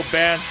wonderful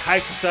bands. High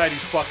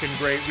Society's fucking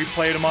great. We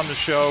played them on the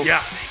show.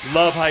 Yeah.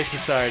 Love High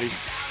Society.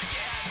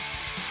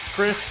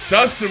 Chris,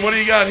 Dustin, what do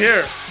you got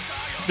here?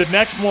 the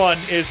next one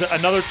is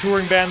another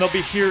touring band. They'll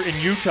be here in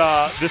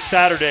Utah this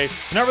Saturday.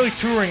 They're not really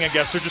touring, I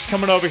guess. They're just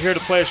coming over here to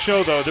play a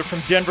show, though. They're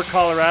from Denver,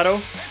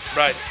 Colorado.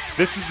 Right.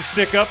 This is the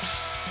Stick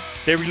Ups.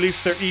 They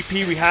released their EP.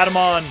 We had them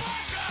on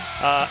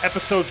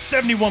episode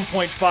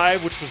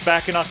 71.5, which was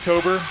back in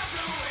October.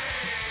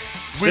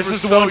 We This were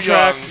is the so one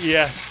track. young.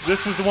 Yes,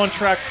 this was the one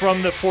track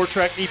from the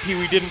 4-track EP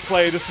we didn't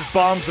play. This is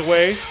Bombs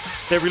Away.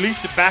 They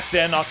released it back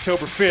then,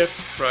 October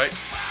 5th. Right.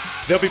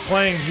 They'll be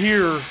playing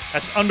here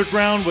at the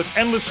Underground with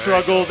Endless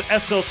Struggle, the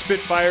SL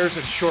Spitfires,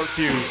 and Short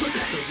Fuse.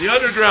 The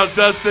Underground,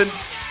 Dustin,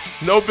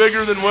 no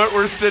bigger than what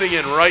we're sitting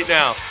in right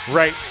now.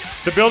 Right.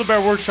 The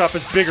Build-A-Bear Workshop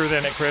is bigger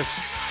than it, Chris.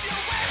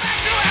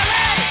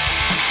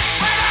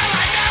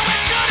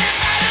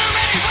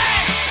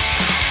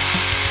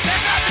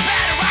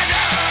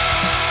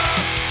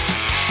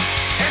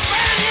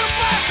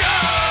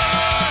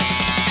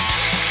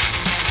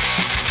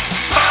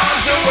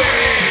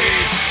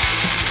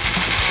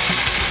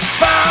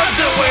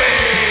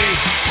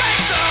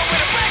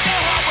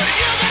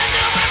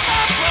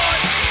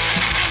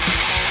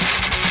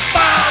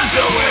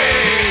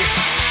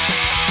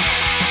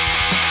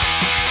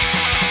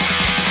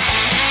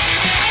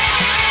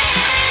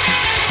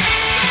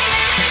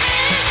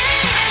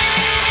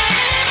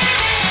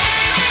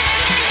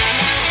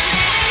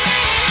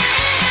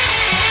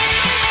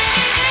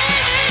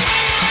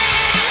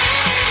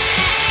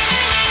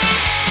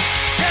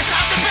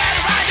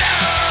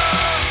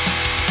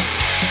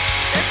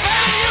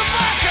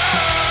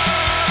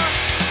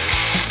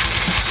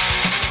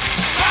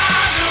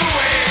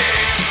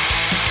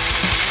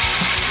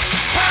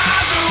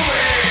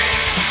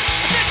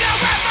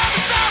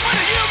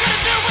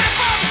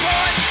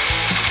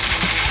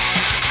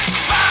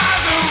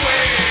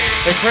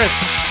 Hey, Chris.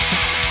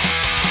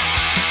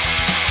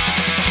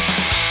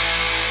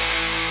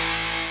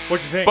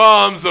 What'd you think?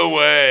 Bombs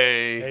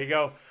away. There you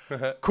go.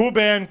 Cool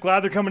band.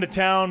 Glad they're coming to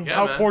town. Yeah,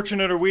 How man.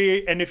 fortunate are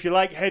we? And if you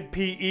like Head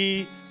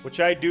PE, which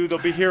I do, they'll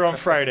be here on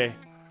Friday.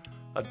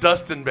 A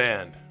Dustin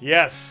band.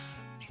 Yes.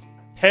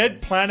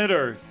 Head Planet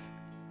Earth.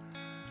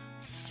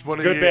 It's a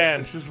good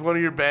band. It's just one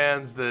of your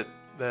bands that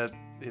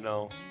you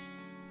know.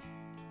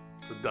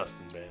 It's a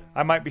Dustin band.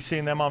 I might be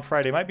seeing them on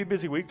Friday. Might be a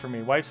busy week for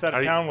me. Wife's out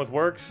of town with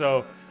work,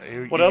 so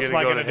what You else am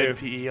I go going to to do? Head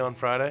PE on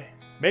Friday?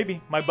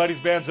 Maybe. My buddy's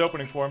band's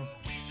opening for him.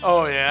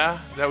 Oh yeah,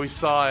 that we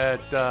saw at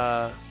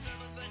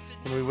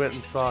when we went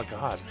and saw.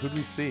 God, who'd we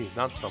see?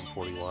 Not Sum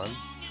 41.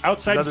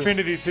 Outside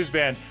Infinity's his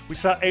band. We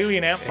saw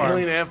Alien Ant Farm.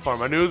 Alien Ant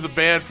Farm. I knew it was a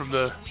band from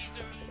the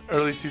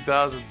early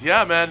 2000s.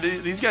 Yeah, man,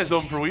 these guys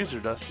open for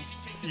Weezer, Dustin.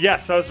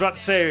 Yes, I was about to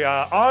say,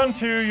 on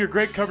to your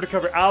great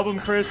cover-to-cover album,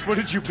 Chris. What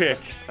did you pick?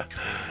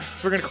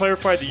 So we're going to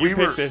clarify that you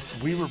picked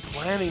this. We were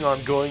planning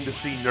on going to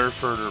see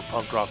Nerf Herder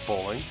Punk Rock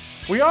Bowling.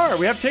 We are.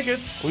 We have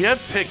tickets. We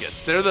have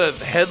tickets. They're the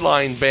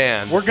headline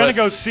band. We're going to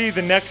go see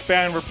the next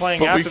band we're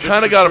playing after But this. we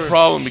kind of for got sure. a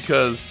problem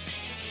because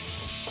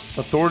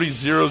Authority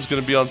Zero is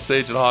going to be on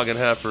stage at Hog and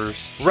Heifers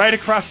Right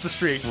across the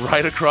street.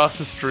 right across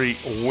the street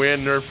when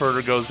Nerf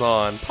Herder goes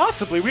on.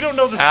 Possibly. We don't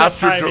know the set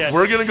time yet.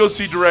 We're going to go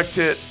see Direct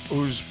Hit,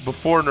 who's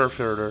before Nerf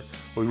Herder.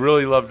 We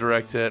really love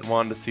Direct Hit and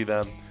wanted to see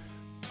them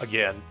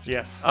again.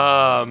 Yes.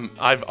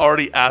 I've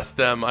already asked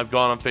them. I've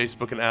gone on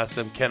Facebook and asked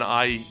them, can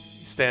I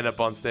stand up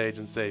on stage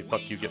and say,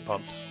 fuck you, get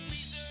pumped?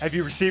 Have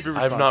you received a I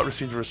response? have not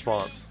received a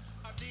response.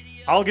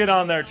 I'll get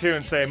on there, too,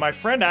 and say, my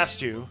friend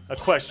asked you a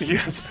question.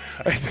 Yes.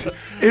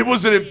 It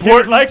was an Would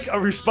important... like a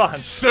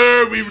response.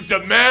 Sir, we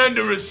demand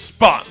a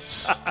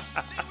response.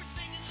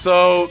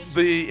 So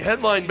the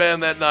headline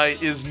band that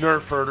night is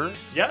Nerf Herder.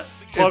 Yeah.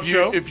 Club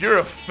show. If you're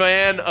a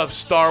fan of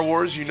Star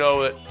Wars, you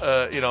know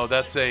that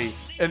that's an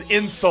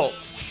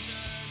insult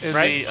in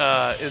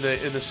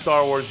the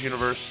Star Wars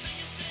universe.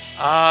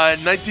 In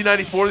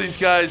 1994, these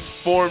guys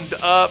formed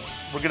up.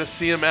 We're gonna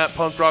see them at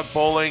Punk Rock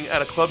Bowling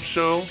at a club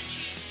show,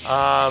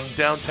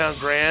 downtown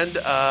Grand.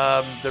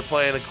 They're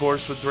playing, of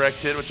course, with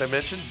Direct Hit, which I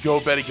mentioned. Go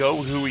Betty Go,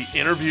 who we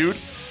interviewed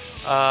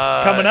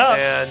Coming up,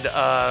 and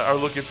are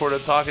looking forward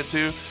to talking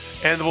to,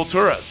 and the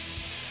Volturas.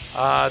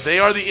 They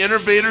are the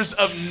innovators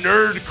of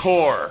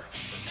nerdcore.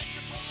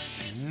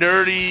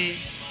 Nerdy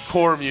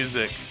core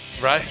music,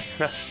 right?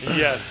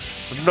 yes.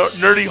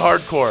 Nerdy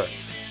hardcore.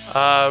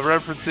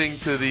 Referencing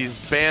to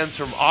these bands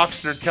from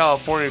Oxnard,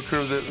 California,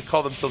 crew that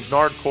call themselves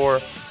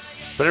Nardcore.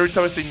 But every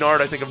time I say Nard,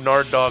 I think of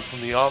Nard Dog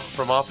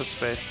from Office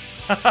Space.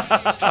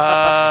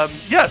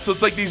 So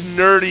it's like these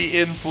nerdy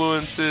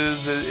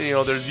influences.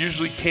 They're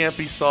usually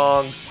campy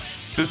songs.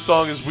 This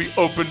song is We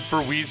Opened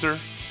for Weezer.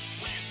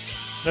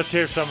 Let's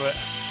hear some of it.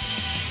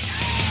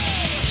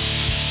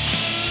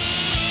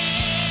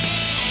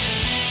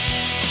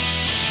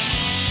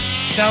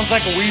 Sounds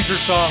like a Weezer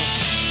song.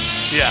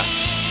 Yeah.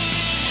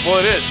 Well,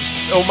 it is.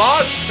 It's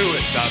homage to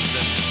it,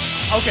 Dustin.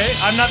 Okay,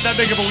 I'm not that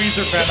big of a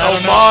Weezer fan. I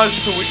don't know.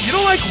 Homage to You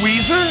don't like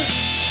Weezer?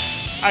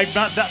 I'm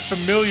not that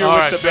familiar All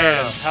with right, the fair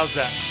band. enough. How's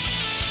that?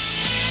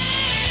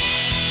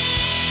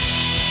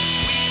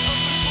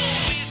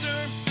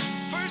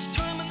 First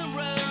time on the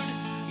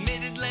road,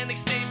 mid-Atlantic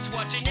states,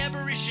 watching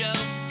every show,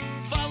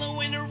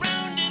 following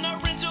around in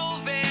our rental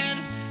van,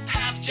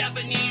 half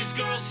Japanese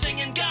girls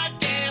singing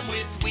 "Goddamn"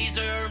 with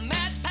Weezer,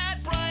 Matt,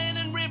 Pat, Brian,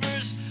 and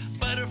Rivers.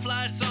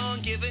 Butterfly song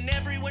giving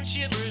everyone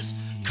shivers.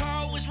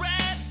 Carl was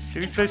rad.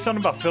 Did he say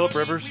something about Philip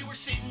Rivers? We were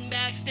sitting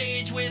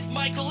backstage with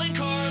Michael and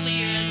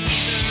Carly and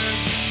Weezer.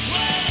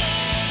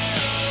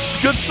 Whoa. It's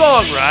a good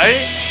song, right?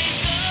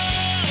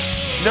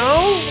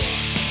 No?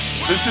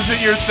 This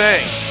isn't your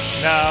thing.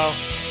 No.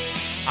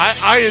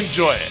 I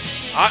enjoy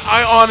it.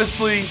 I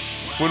honestly,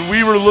 when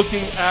we were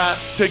looking at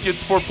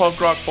tickets for Punk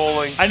Rock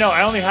Bowling, I know,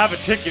 I only have a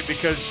ticket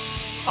because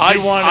I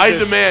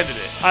this. demanded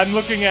it. I'm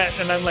looking at,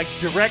 and I'm like,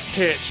 Direct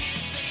Hit.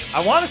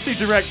 I want to see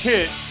Direct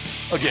Hit,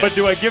 Again. but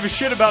do I give a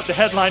shit about the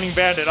headlining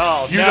band at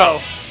all? You No. know.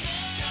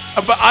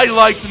 But I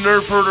liked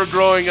Nerf Herder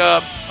growing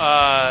up.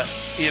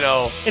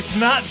 It's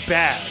not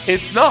bad.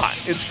 It's not.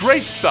 It's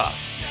great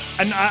stuff.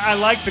 And I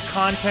like the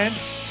content.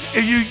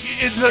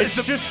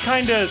 It's just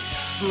kind of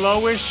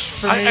slowish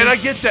for me. And I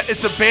get that.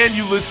 It's a band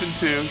you listen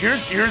to.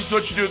 Here's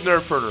what you do with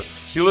Nerf Herder.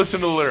 You listen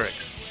to the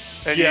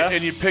lyrics. And,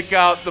 you pick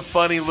out the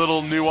funny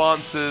little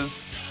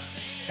nuances.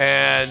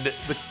 And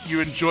you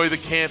enjoy the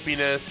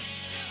campiness.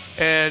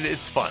 And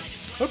it's fun.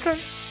 Okay.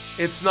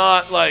 It's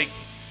not like...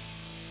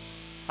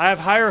 I have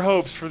higher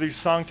hopes for these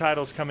song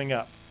titles coming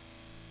up.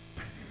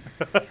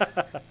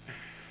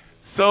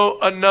 So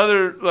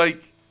another,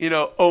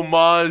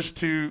 homage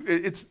to...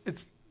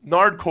 It's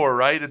Nardcore,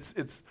 right?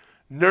 It's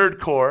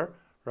nerdcore,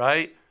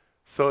 right?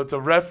 So it's a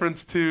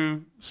reference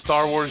to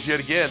Star Wars yet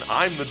again.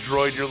 I'm the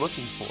droid you're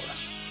looking for.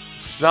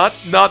 Not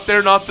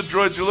they're not the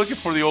droids you're looking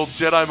for, the old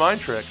Jedi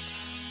mind trick.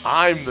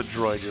 I'm the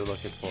droid you're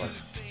looking for.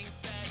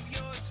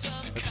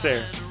 Let's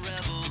see.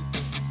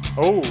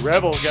 Oh,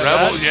 Rebel. Got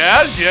Rebel, that?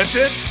 yeah, get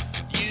it?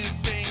 You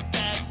think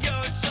that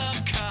you're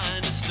some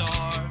kind of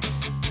star.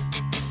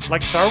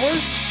 Like Star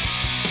Wars?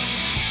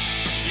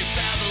 You're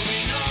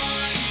babbling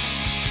on.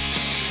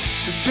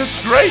 This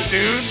shit's great,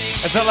 dude.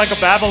 Is that like a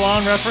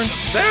Babylon reference?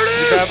 There it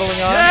is. You're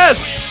babbling on?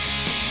 Yes.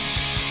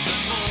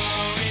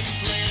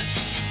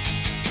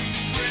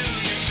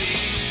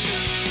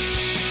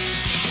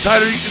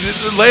 Tyler,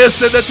 Leia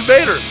said that to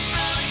Vader.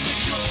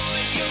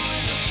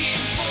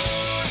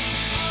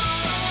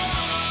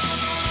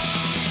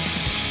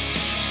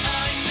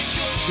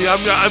 See,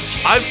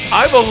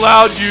 I've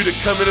allowed you to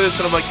come into this,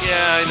 and I'm like,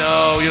 yeah, I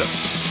know. You know,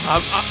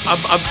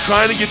 I'm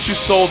trying to get you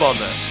sold on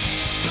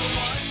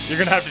this. You're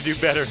gonna have to do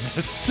better than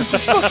this. This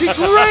is fucking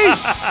great.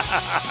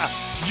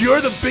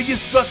 You're the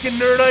biggest fucking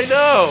nerd I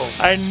know.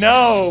 I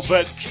know,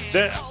 but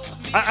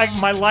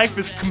my life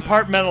is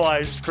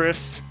compartmentalized,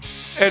 Chris.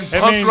 And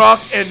That punk means-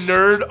 rock and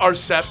nerd are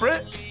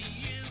separate?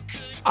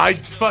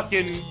 I'd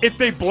fucking... If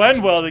they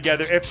blend well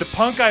together, if the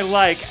punk I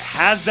like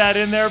has that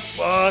in there,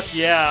 fuck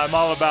yeah, I'm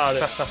all about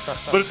it.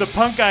 But if the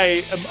punk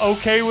I am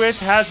okay with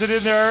has it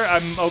in there,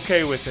 I'm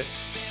okay with it.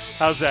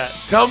 How's that?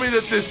 Tell me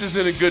that this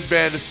isn't a good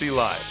band to see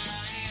live.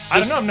 I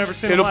don't know, I've never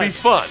seen it It'll be live.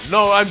 fun.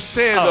 No, I'm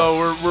saying, Oh.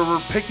 though, we're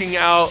picking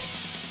out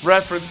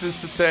references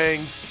to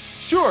things.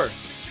 Sure.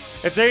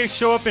 If they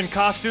show up in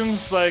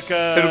costumes like...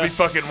 It'll be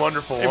fucking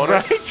wonderful, won't it?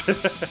 right?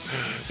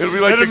 It'll be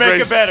like It'll the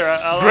make it better.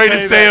 I'll tell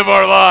greatest you day that. of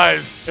our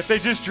lives. If they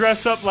just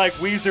dress up like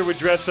Weezer would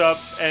dress up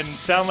and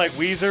sound like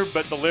Weezer,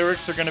 but the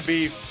lyrics are going to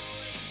be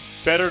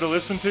better to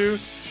listen to,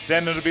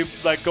 then it'll be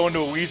like going to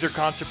a Weezer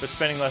concert but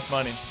spending less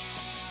money.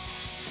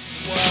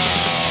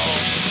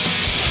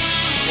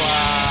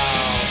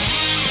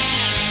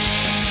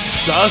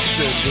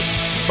 Dustin just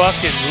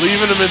fucking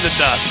leaving them in the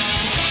dust.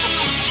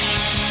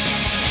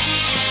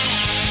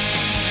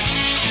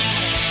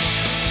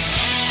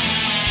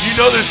 You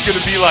know there's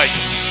gonna be like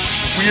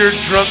weird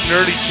drunk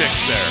nerdy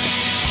chicks there.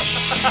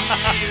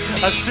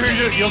 I'm sure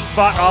you'll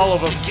spot all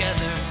of them.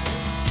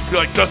 You're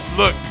like, Dustin,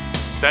 look,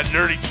 that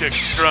nerdy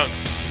chick's drunk.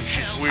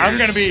 She's weird. I'm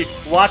going to be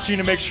watching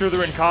to make sure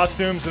they're in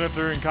costumes, and if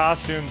they're in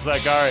costumes,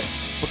 like, all right,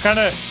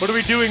 what are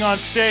we doing on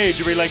stage?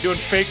 Are we like doing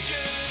fake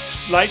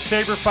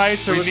lightsaber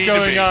fights, or We what's need to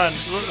going be. on?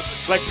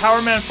 Like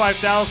Power Man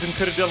 5000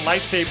 could have done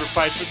lightsaber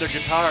fights with their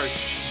guitars.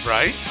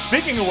 Right?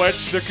 Speaking of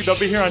which, they'll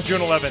be here on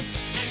June 11th.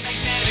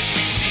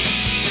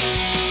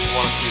 I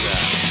want to see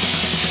that.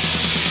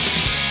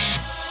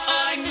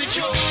 I'm the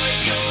joy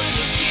you're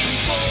looking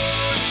for.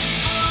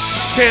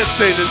 Can't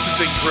say this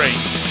isn't great.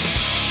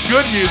 It's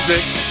good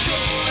music.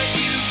 Joy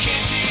you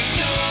can't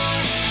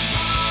ignore.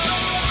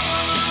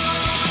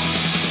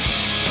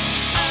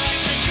 I'm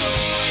the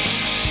joy,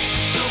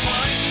 the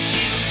one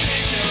you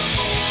can't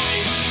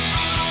avoid.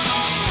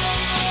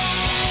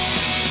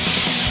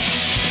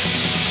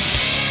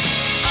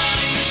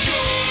 I'm the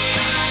joy,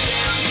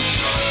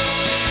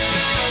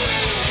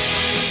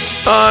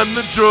 I'm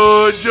the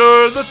droid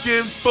you're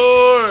looking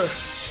for.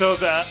 So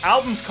the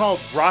album's called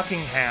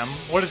Rockingham.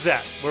 What is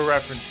that? We're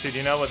referenced to. Do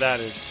you know what that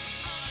is?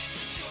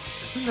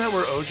 Isn't that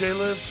where OJ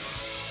lives?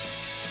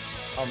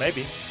 Oh,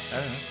 maybe. I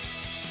don't know.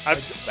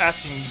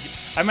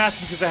 I'm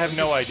asking because I have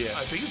no idea.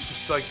 I think it's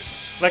just like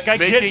Like I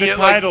get making the it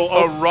title.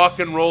 like a rock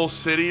and roll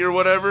city or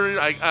whatever.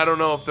 I don't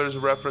know if there's a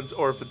reference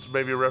or if it's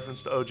maybe a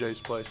reference to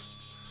OJ's place.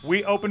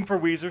 We open for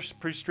Weezer,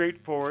 pretty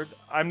straightforward.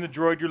 I'm the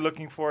droid you're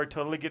looking for. I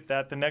totally get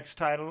that. The next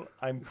title,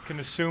 I can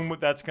assume what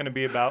that's going to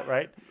be about,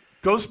 right?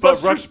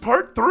 Ghostbusters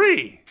Part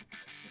 3.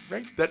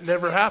 Right? That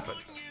never happened.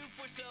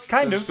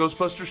 Kind There's of.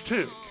 Ghostbusters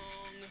 2.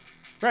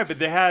 Right, but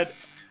they had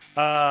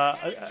No, a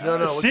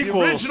with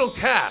sequel. the original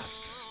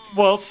cast.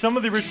 Well, some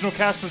of the original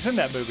cast was in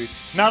that movie.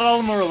 Not all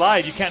of them are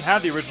alive. You can't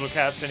have the original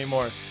cast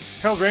anymore.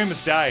 Harold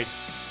Ramis died.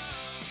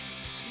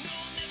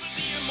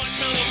 be a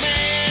marshmallow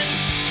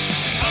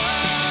man.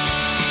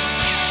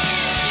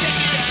 Check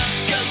it out,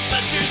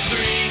 Ghostbusters 3.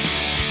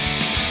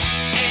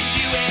 And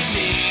you and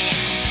me,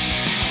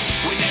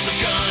 we're never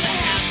gonna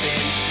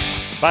happen.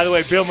 By the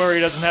way, Bill Murray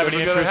doesn't have any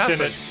Never gonna interest in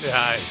happen. it.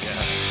 Yeah.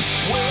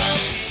 We're all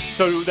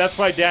So that's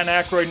why Dan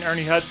Aykroyd and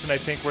Ernie Hudson, I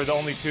think, were the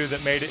only two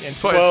that made it.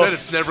 That's why I said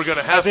it's never going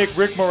to I happen. think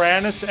Rick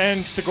Moranis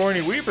and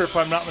Sigourney Weaver, if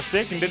I'm not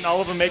mistaken, didn't all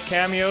of them make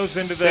cameos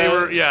into the? They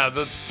were,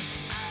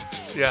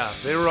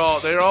 they were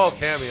all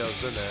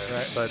cameos in there.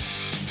 Right. But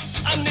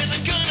I'm never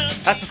gonna,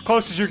 That's as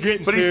close as you're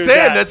getting. But to he's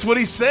saying that. that's what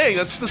he's saying.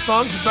 That's what the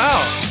song's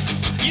about.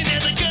 you're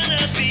never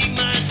gonna be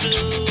my soul.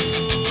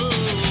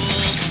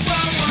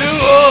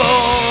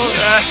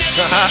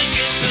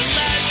 Get to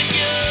lie with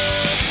you.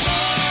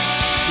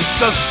 This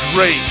stuff's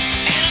great.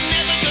 And I'm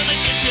never gonna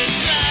get to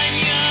sign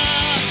you.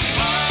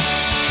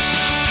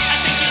 I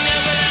think you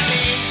never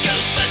hate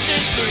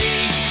Ghostbusters 3.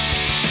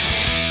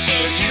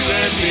 It's you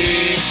and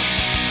me.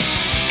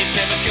 It's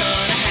never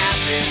gonna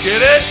happen.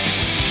 Get it?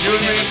 You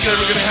and me, it's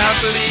never gonna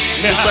happen.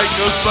 It's like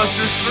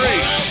Ghostbusters 3.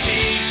 World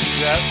peace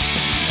Yeah.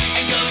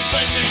 and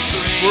Ghostbusters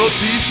 3. World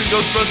peace and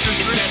Ghostbusters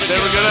 3. It's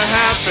never gonna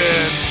happen.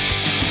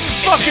 This is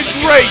fucking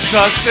great,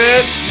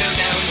 Dustin. No,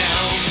 no, no.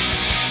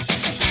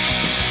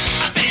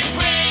 I've been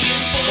praying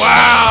for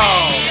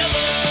Wow.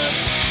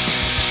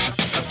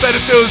 I bet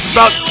if it was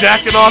about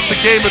jacking off to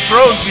Game of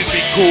Thrones, you'd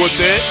be cool with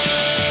it.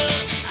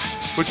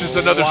 Which is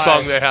another Why?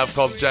 song they have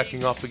called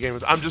Jacking Off the Game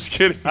of I'm just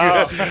kidding.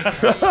 Oh.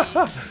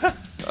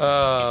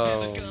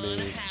 Oh, man.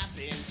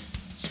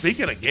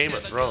 Speaking of Game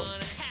of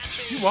Thrones,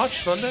 you watch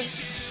Sunday?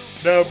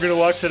 No, I'm going to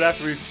watch it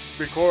after we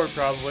record,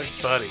 probably.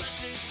 Buddy,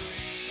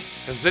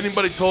 has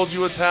anybody told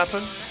you what's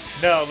happened?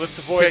 No, let's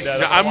avoid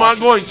that. Now, I'm not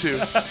going to,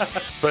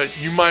 but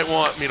you might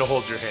want me to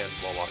hold your hand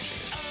while watching it.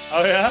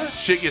 Oh, yeah?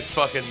 Shit gets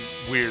fucking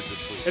weird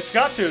this week. It's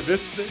got to.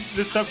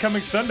 This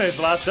upcoming Sunday's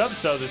the last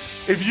episode.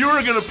 If you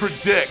were going to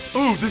predict,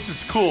 ooh, this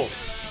is cool.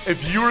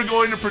 If you were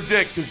going to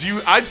predict, because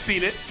I've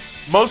seen it,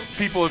 most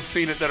people have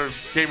seen it that are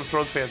Game of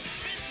Thrones fans.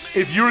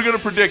 If you were going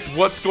to predict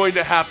what's going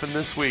to happen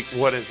this week,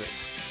 what is it?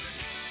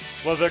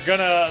 Well, they're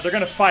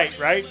gonna fight,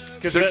 right?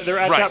 Because they're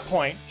at right. that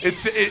point.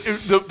 It's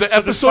the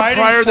episode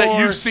prior that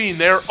you've seen.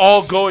 They're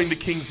all going to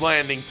King's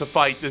Landing to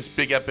fight this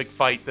big epic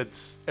fight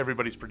that's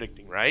everybody's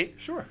predicting, right?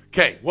 Sure.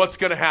 Okay, what's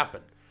going to happen?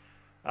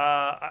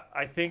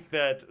 I think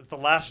that the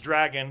last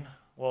dragon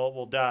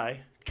will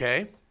die,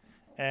 Okay.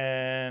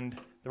 and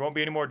there won't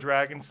be any more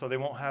dragons, so they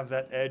won't have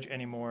that edge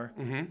anymore.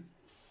 Mm-hmm.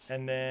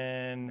 And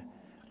then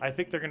I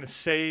think they're gonna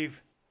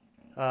save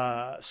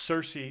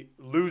Cersei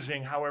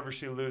losing, however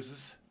she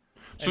loses.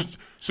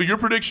 So your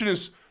prediction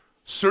is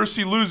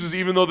Cersei loses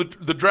even though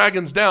the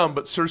dragon's down,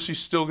 but Cersei's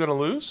still going to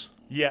lose?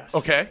 Yes.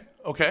 Okay.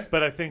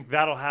 But I think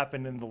that'll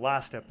happen in the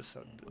last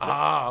episode.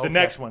 Okay. The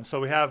next one. So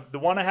we have the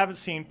one I haven't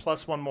seen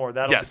plus one more.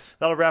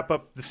 That'll wrap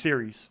up the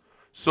series.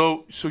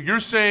 So you're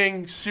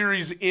saying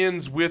series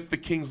ends with the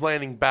King's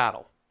Landing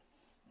battle?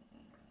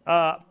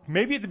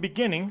 Maybe at the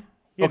beginning,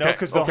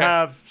 because they'll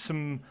have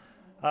some,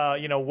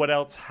 what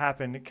else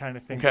happened kind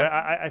of thing. Okay. But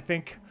I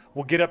think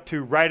we'll get up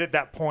to right at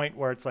that point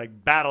where it's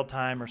like battle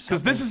time or something.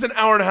 Because this is an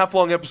hour and a half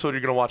long episode you're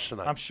going to watch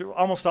tonight. I'm sure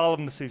almost all of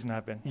them this season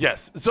have been.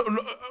 Yes. So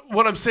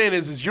what I'm saying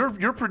is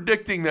you're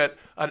predicting that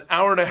an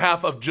hour and a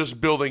half of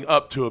just building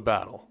up to a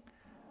battle.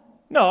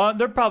 No,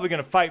 they're probably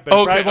going to fight, but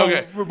we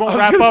won't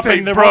wrap up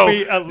and there won't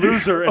be a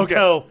loser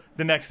until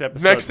the next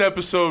episode. Next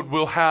episode,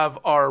 we'll have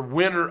our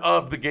winner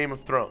of the Game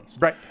of Thrones.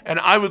 Right. And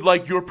I would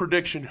like your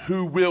prediction.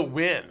 Who will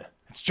win?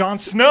 It's Jon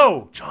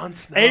Snow. Jon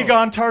Snow.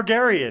 Aegon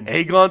Targaryen.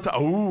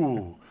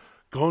 Ooh.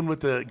 Going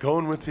with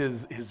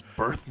his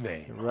birth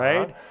name.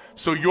 Right. Huh?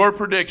 So your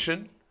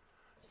prediction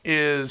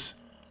is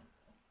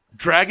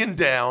dragon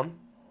down.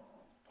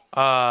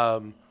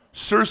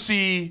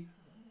 Cersei,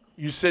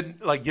 you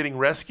said like getting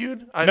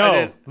rescued?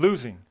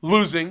 Losing.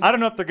 Losing. I don't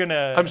know if they're going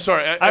to... I'm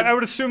sorry. I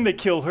would assume they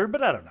kill her,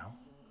 but I don't know.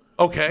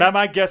 Okay. Now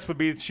my guess would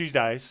be that she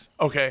dies.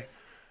 Okay.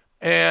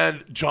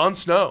 And Jon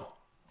Snow.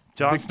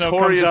 Jon Snow comes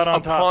victorious out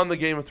on upon top. the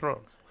Game of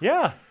Thrones.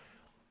 Yeah.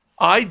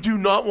 I do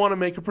not want to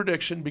make a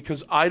prediction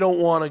because I don't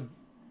want to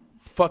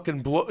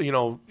fucking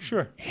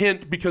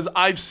hint because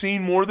I've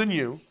seen more than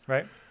you.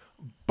 Right.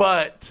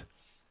 But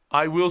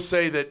I will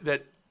say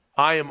that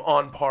I am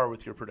on par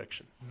with your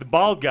prediction. The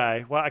bald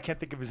guy, well, I can't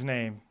think of his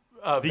name.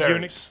 The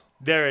eunuch.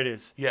 There it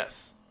is.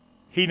 Yes.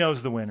 He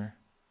knows the winner.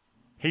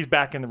 He's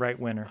back in the right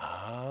winner.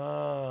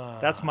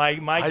 That's my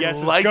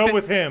guess. Go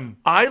with him.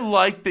 I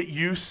like that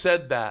you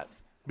said that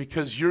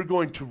because you're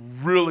going to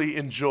really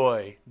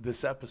enjoy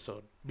this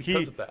episode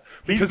because of that.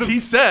 Because he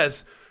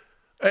says,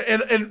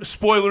 and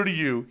spoiler to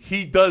you,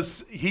 he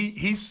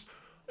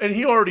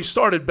already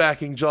started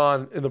backing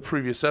Jon in the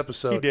previous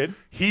episode. He did.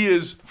 He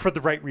is for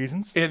the right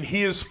reasons. And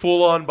he is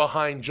full on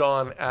behind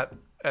Jon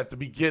at the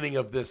beginning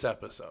of this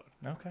episode.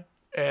 Okay.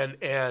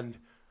 And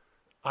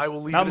I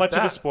will leave not it much at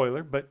that. of a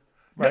spoiler, but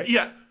right.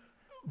 Yeah.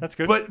 That's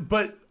good.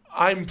 But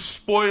I'm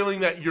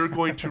spoiling that you're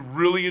going to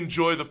really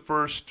enjoy the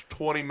first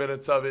 20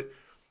 minutes of it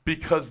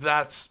because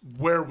that's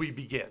where we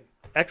begin.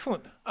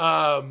 Excellent.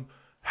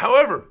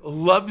 However,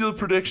 love the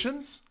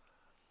predictions.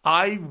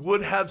 I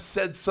would have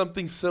said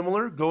something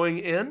similar going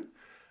in.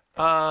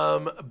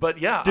 But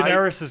yeah.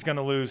 Daenerys is going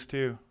to lose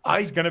too.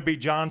 It's going to be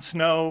Jon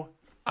Snow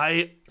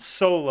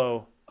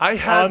solo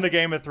on the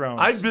Game of Thrones.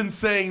 I've been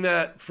saying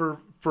that for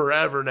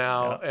forever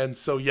now. Yeah. And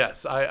so,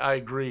 yes, I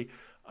agree.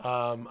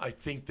 I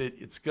think that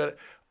it's going to...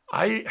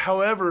 I,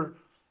 however,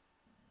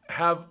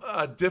 have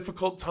a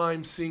difficult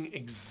time seeing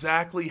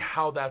exactly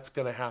how that's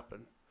going to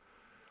happen.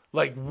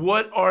 Like,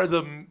 what are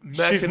the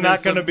mechanisms? She's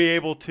not going to be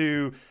able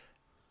to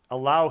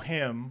allow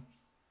him,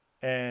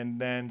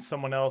 and then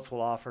someone else will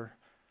offer.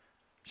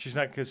 She's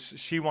not, because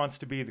she wants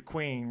to be the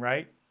queen,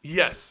 right?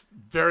 Yes,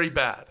 very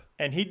bad.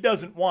 And he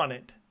doesn't want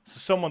it, so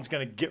someone's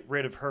going to get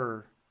rid of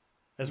her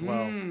as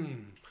well.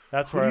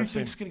 That's where Who do you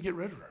think's going to get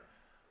rid of her?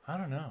 I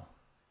don't know.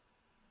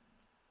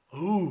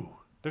 Ooh.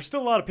 There's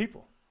still a lot of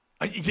people.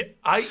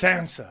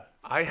 Sansa.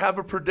 I have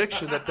a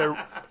prediction that there,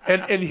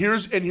 and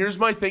here's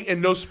my thing,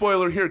 and no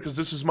spoiler here because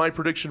this is my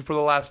prediction for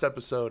the last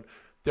episode.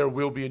 There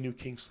will be a new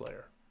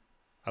Kingslayer.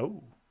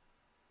 Oh.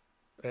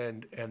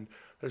 And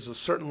there's a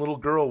certain little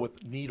girl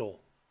with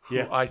Needle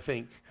who I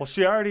think. Well,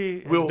 she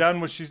already has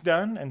done what she's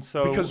done, and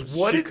so because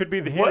she could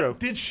be the hero. What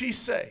did she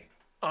say?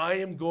 I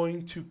am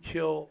going to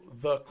kill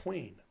the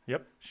queen.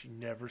 Yep. She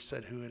never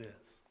said who it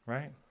is.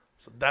 Right.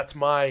 So that's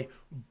my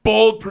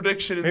bold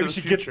prediction into the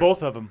future. Maybe she gets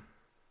both of them.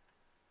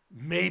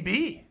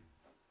 Maybe.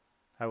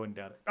 I wouldn't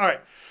doubt it. All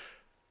right.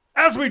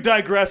 As we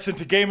digress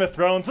into Game of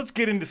Thrones, let's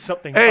get into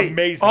something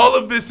amazing. All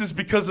of this is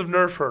because of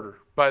Nerf Herder.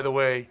 by the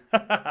way.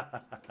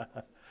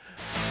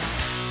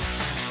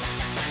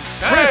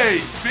 Hey,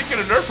 speaking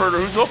of Nerf Herder,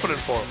 who's opening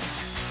for him?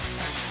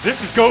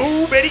 This is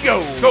Go Betty Go.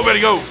 Go, Betty,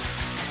 go.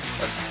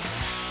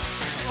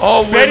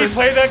 All Betty, women.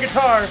 play that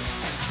guitar.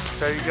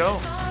 There you go.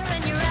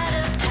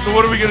 So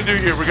what are we going to do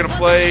here? We're going to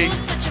play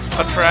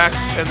a track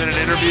and then an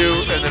interview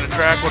and then a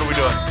track. What are we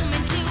doing?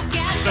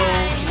 So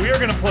we are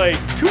going to play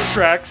 2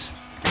 tracks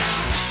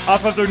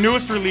off of their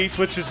newest release,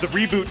 which is the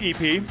Reboot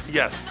EP.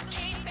 Yes.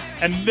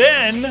 And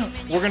then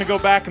we're going to go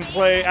back and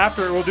play,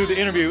 after we'll do the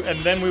interview, and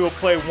then we will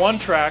play 1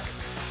 track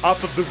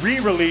off of the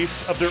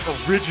re-release of their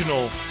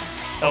original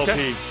LP.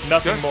 Okay.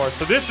 Nothing Good. more.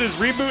 So this is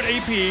Reboot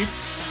EP.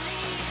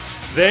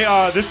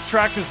 This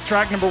track is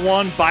track number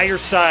 1, By Your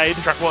Side.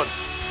 Track 1.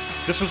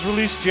 This was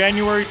released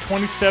January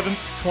 27th,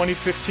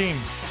 2015.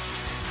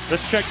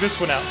 Let's check this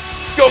one out.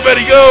 Go,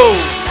 Betty, go.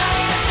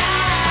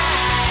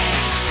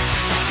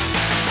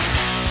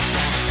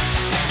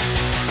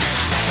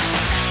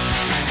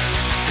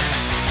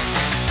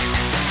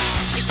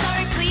 You're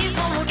sorry, please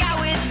won't work out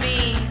with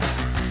me.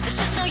 There's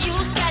just no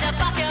use, get up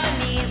off your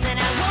knees, and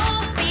I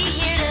won't be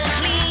here to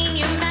clean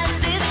your mess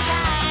this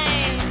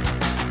time.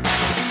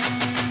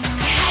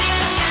 You had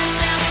your chance,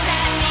 now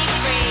set me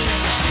free.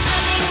 There's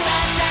nothing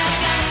left, I've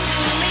got to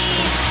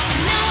leave.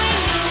 And now when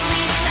you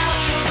reach out,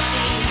 you'll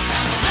see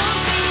we'll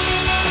be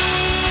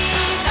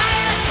by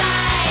your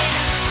side.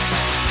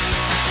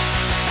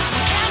 We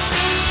can't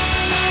be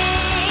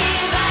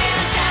by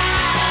your side.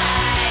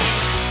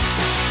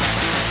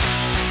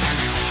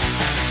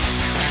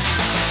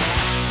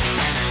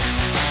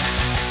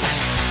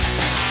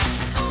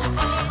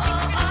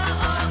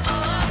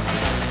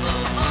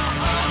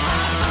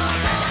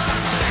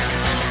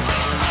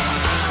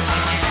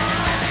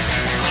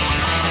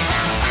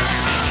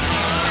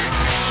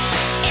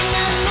 In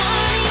the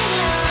morning,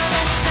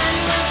 the sun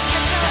will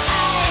catch your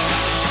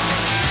eyes.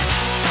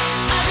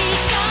 I'll be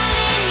gone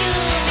and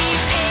you'll be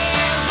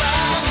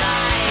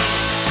paralyzed.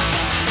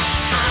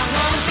 I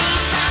won't be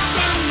trapped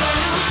in your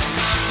noose.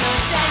 No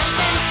death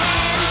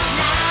sentence,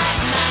 not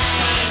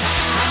mine.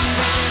 I'm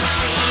breaking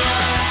free,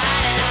 you're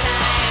out of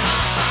time.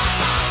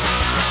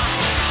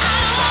 I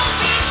won't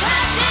be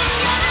trapped in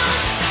your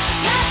noose.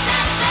 Your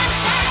death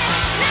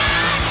sentence,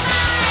 not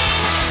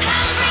mine.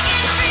 I'm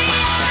breaking free,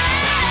 you're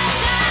out of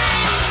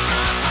time.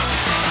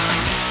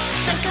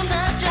 Sun comes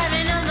up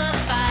driving on the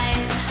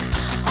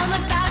 5. All my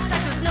bags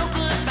packed with no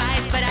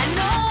goodbyes, but I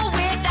know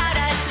without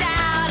a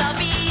doubt I'll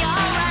be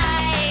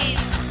alright.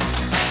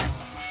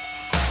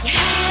 You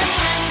had your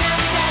chance, now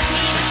set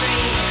me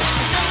free.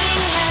 There's nothing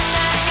left,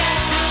 I've got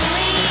to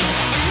leave.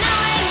 And now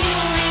when you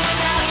reach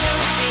out,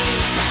 you'll see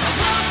I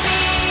will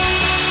be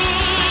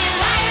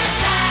by your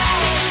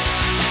side.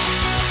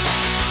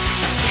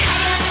 You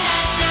had your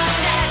chance, now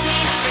set me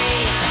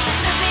free. There's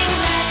nothing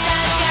left,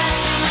 I've got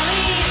to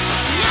leave.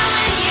 And now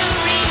when you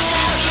reach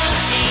out, you'll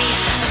see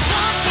I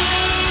will be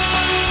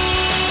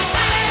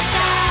by your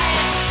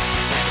side.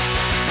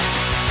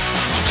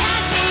 I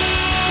can't be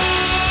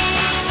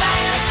by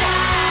your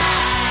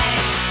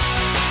side.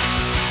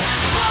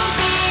 Won't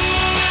be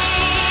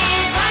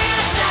by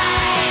your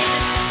side.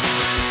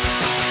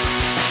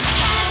 I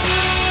can't be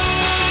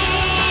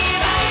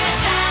by your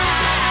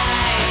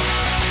side.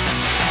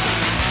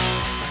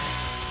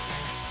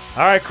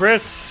 All right,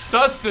 Chris,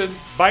 Dustin.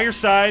 By Your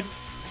Side.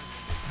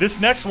 This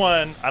next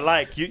one I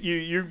like.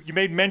 You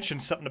made mention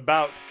something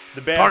about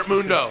the band. Tart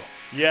Mundo.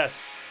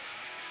 Yes.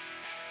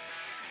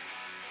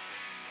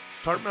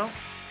 Tart Mel?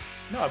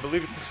 No, I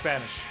believe it's in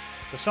Spanish.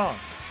 The song.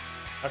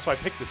 That's why I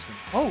picked this one.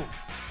 Oh.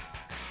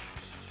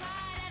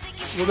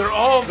 Well, they're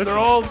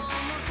all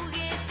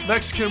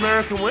Mexican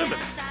American women,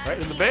 Right.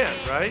 in the band,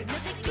 right?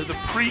 They're the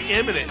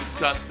preeminent,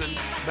 Dustin,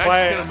 Why-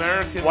 Mexican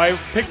American. Why I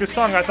picked this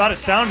song? I thought it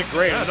sounded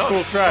great. Yeah, It was a no, cool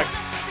it's- track.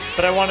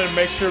 But I wanted to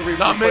make sure we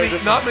Not played many,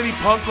 this not one. many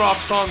punk rock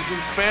songs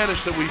in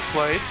Spanish that we've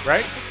played.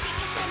 Right?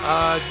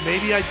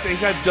 Maybe I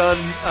think I've done.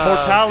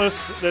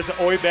 Mortalis, there's an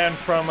Oi band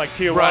from like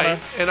Tijuana. Right,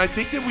 and I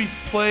think that we've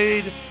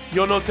played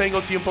Yo No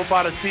Tengo Tiempo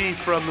Para Ti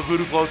from the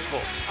Voodoo Glow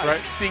Skulls. I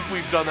Right. think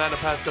we've done that in a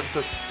past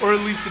episode, or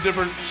at least a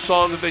different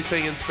song that they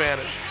sing in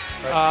Spanish.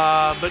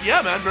 But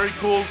yeah, man, very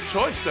cool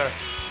choice there.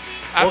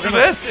 After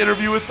gonna- this,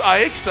 interview with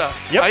Aixa.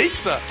 Yep.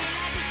 Aixa.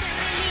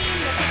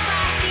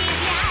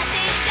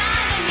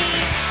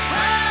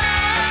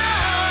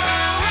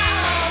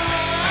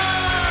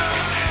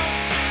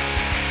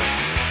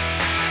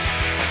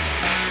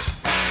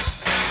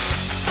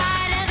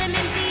 Para de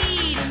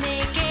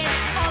mentirme que es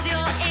odio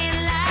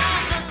en la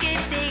voz que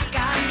te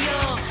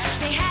cambió.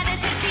 Deja de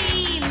ser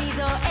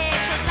tímido,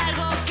 eso es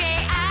algo que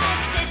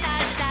hace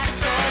saltar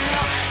solo.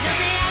 No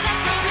te hagas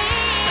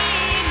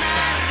problema,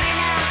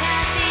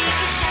 relájate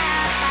que ya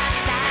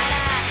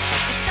pasará.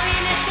 Estoy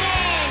en el tren.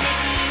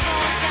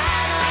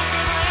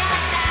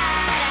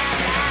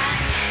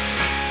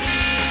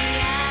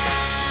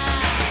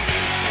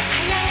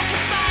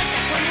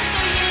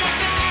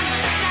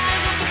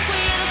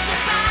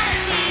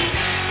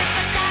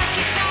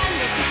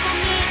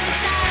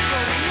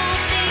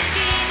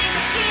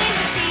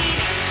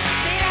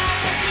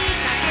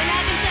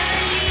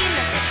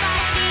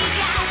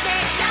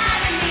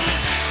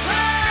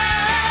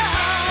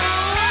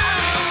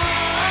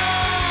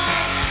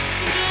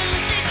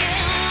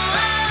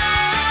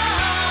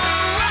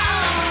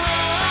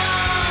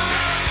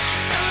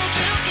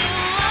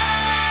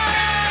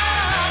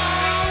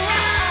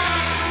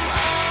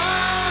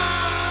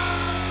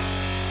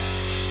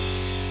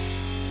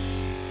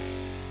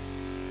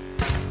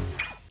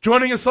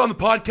 Joining us on the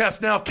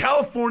podcast now,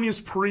 California's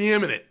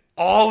preeminent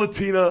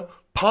all-Latina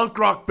punk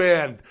rock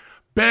band,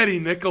 Betty,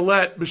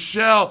 Nicolette,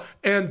 Michelle,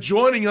 and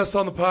joining us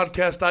on the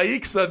podcast,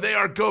 Aixa. They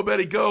are Go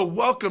Betty Go.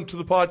 Welcome to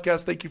the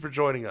podcast. Thank you for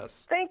joining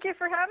us. Thank you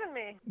for having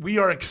me. We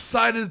are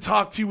excited to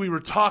talk to you. We were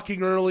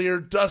talking earlier.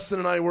 Dustin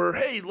and I were,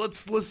 hey,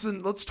 let's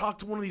talk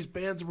to one of these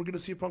bands and we're going to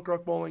see Punk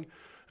Rock Bowling.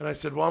 And I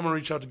said, well, I'm going to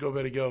reach out to Go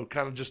Betty Go,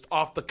 kind of just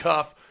off the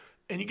cuff.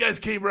 And you guys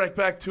came right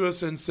back to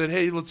us and said,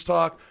 hey, let's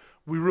talk.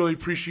 We really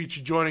appreciate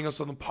you joining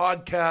us on the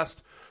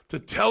podcast to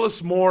tell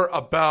us more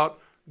about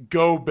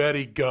Go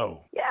Betty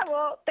Go. Yeah,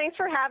 well, thanks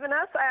for having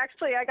us.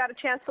 I got a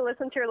chance to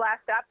listen to your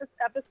last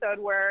episode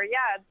where,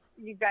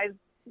 you guys,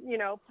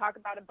 talk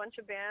about a bunch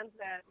of bands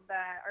that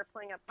are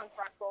playing at Punk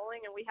Rock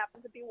Bowling, and we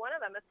happen to be one of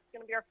them. It's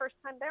going to be our first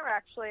time there,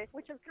 actually,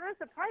 which is kind of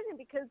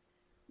surprising because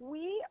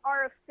we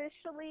are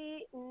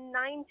officially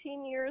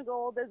 19 years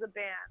old as a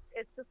band.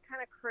 It's just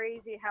kind of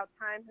crazy how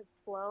time has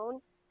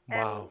flown.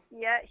 Wow.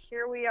 And yet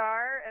here we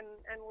are,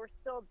 and we're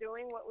still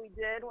doing what we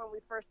did when we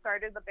first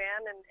started the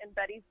band in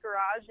Betty's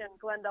garage in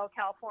Glendale,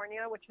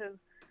 California, which is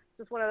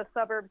just one of the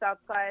suburbs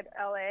outside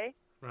LA.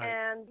 Right.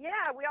 And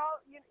yeah, we all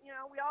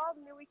we all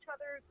knew each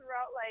other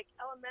throughout like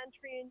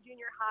elementary and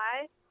junior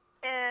high.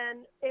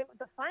 And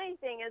the funny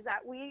thing is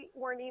that we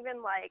weren't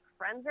even like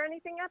friends or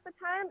anything at the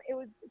time. It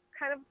was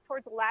kind of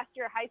towards the last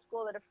year of high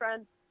school that a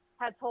friend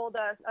had told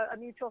us, a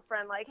mutual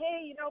friend, like,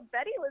 hey,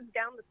 Betty lives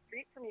down the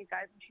street from you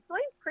guys, and she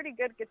plays pretty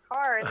good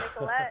guitar. And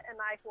Nicolette and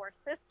I, who are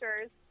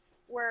sisters,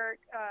 were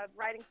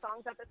writing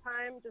songs at the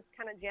time, just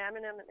kind of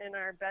jamming in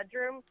our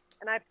bedroom.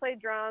 And I played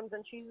drums,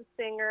 and she's a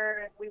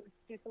singer, and we would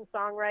do some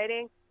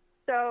songwriting.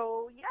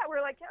 So, yeah,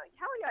 we're like,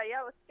 hell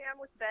yeah, let's jam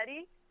with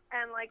Betty.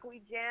 And, like, we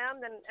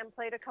jammed and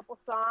played a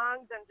couple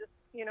songs and just,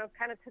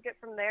 kind of took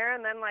it from there.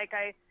 And then, like,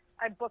 I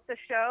booked a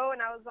show, and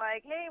I was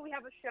like, hey, we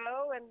have a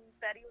show. And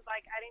Betty was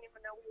like, I didn't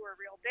even know we were a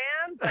real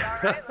band, but all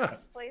right,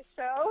 let's play a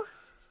show.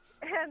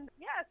 And,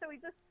 yeah, so we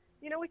just,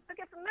 we took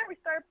it from there.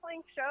 We started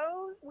playing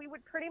shows. We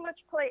would pretty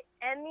much play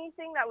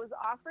anything that was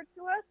offered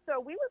to us. So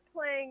we were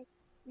playing,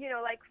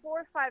 like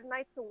 4 or 5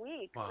 nights a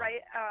week, wow.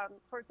 right?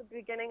 Towards the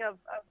beginning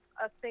of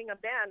us being a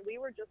band, we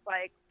were just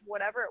like,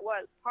 whatever it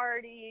was,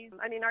 parties.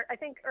 I mean, I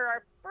think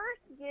our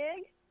first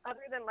gig,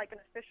 other than like an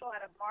official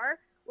at a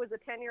bar, was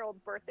a 10-year-old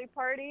birthday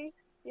party.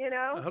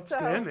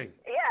 Outstanding.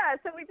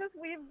 So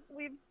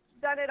we've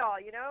done it all,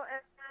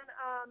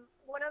 and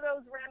one of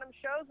those random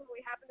shows when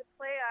we happened to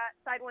play at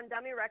Side One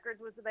Dummy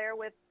Records was there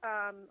with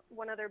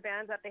one of their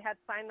bands that they had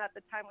signed at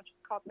the time, which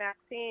was called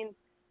Maxine,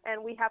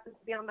 and we happened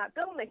to be on that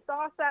bill, and they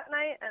saw us that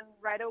night, and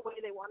right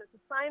away they wanted to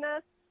sign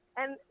us.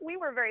 And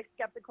we were very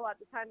skeptical at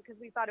the time because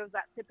we thought it was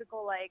that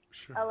typical like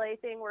Sure. LA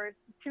thing where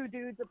 2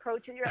 dudes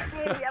approach you, you're like,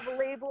 hey, we have a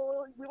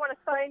label, we want to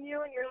sign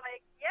you, and you're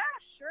like, yeah,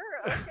 sure,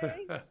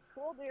 okay,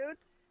 cool, dude.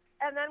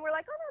 And then we're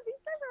like, oh no, these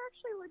guys are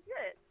actually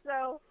legit.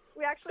 So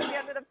we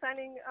ended up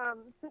signing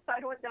to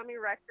Side One Dummy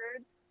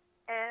Records,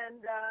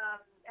 and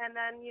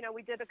then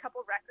we did a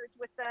couple records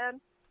with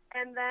them,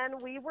 and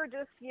then we were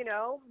just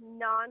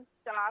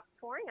nonstop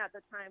touring at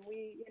the time.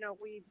 We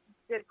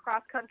did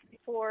cross country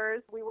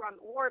tours. We were on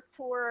the Warped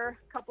Tour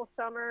a couple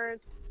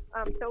summers.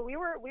 So we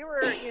were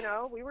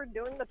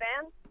doing the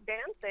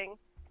band thing.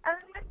 And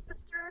then my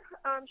sister,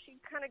 she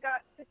kind of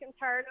got sick and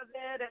tired of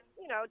it, and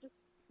just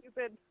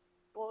stupid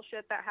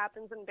bullshit that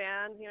happens in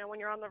bands. When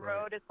you're on the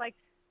road, it's like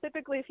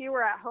typically if you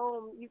were at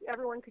home,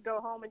 everyone could go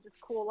home and just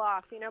cool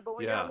off, but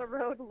when you're on the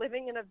road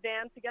living in a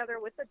van together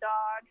with a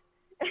dog.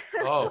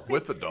 Oh,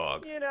 with a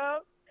dog.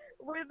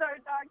 With our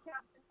dog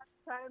captain at the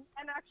time,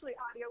 and actually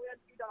Audio, we had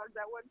 2 dogs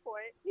at one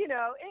point.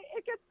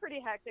 It gets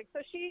pretty hectic.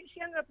 So she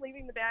ended up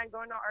leaving the band,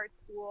 going to art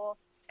school,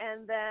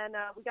 and then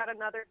we got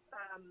another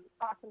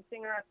awesome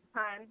singer at the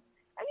time.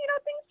 And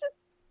things just,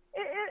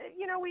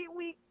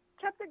 we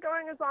kept it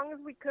going as long as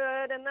we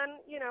could, and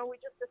then we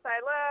just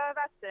decided, well,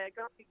 that's it,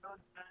 go be done,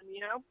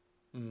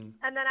 And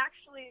then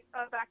actually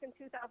back in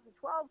 2012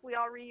 we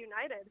all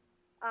reunited.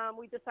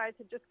 We decided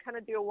to just kind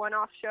of do a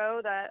one-off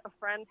show that a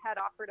friend had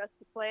offered us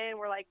to play,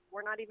 and we're like,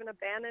 we're not even a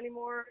band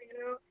anymore,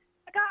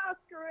 like,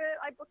 screw it,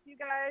 I booked you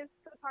guys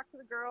to talk to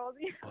the girls.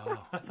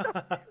 Wow. So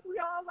we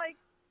all like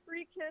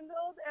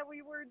rekindled, and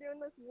we were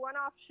doing this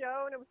one-off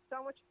show, and it was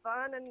so much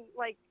fun, and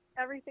like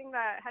everything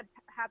that had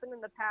happened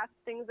in the past,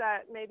 things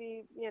that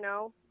maybe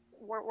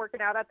weren't working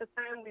out at the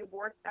time, we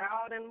worked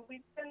out, and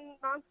we've been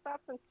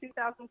nonstop since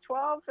 2012,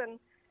 and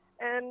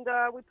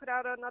we put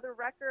out another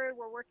record.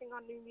 We're working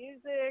on new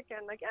music,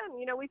 and again,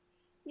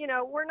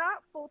 we're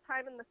not full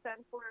time in the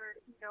sense where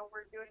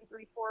we're doing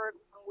 3-4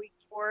 week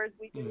tours.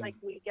 We do like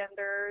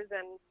weekenders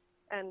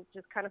and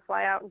just kind of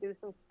fly out and do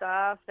some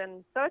stuff,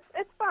 and so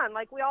it's fun.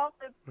 Like, we all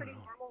live pretty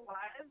normal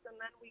lives, and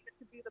then we get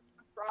to do the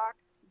punk rock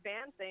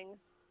band thing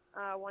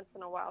once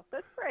in a while. So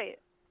it's great.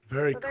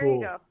 Very so there cool.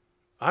 You go.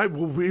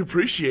 We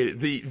appreciate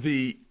it.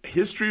 The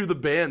history of the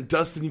band,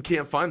 Dustin, you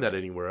can't find that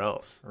anywhere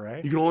else.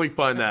 Right. You can only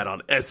find that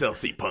on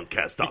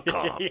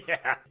slcpunkcast.com.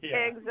 Yeah.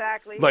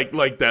 Exactly.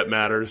 Like that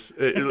matters.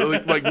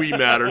 Like we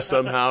matter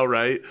somehow,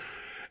 right?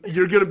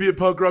 You're going to be at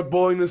Punk Rock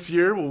Bowling this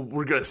year. Well,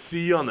 we're going to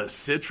see you on the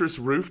Citrus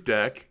roof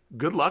deck.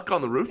 Good luck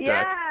on the roof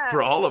deck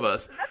for all of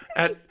us.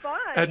 That's fun.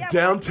 At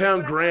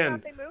Downtown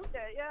Grand. They moved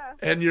it, yeah.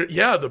 And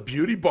the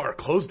beauty bar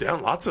closed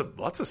down. Lots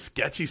of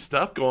sketchy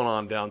stuff going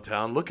on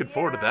downtown. Looking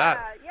forward to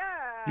that. Yeah.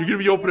 You're going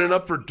to be opening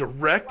up for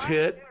Direct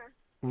Hit,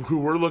 who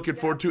we're looking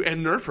forward to,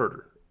 and Nerf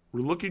Herder.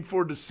 We're looking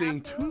forward to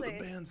seeing two of the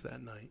bands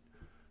that night.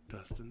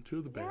 Dustin, two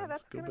of the bands.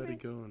 that's Go gonna Betty be-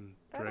 Go and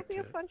That'll Direct be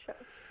a Hit. fun show.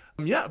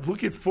 Yeah,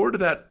 looking forward to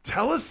that.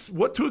 Tell us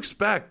what to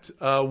expect.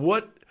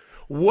 What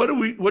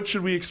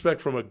should we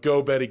expect from a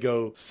Go Betty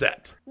Go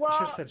set? Well,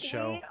 should've said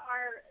show. we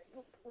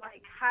are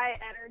like high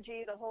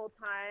energy the whole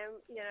time,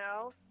 you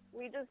know.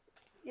 We just,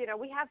 you know,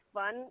 we have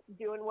fun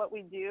doing what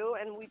we do,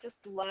 and we just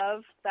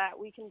love that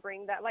we can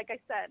bring that. Like I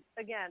said,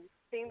 again,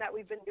 being that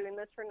we've been doing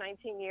this for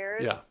 19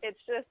 years,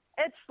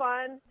 it's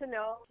fun to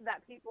know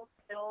that people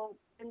still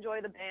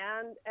enjoy the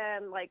band,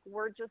 and like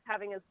we're just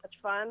having as much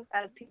fun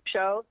as people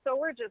show. So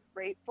we're just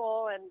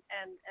grateful and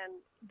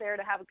there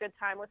to have a good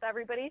time with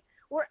everybody.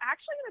 We're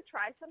actually going to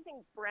try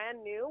something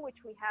brand new, which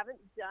we haven't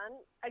done.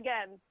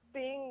 Again,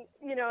 being,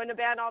 you know, in a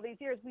band all these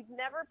years, we've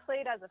never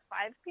played as a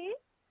 5-piece.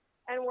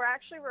 And we're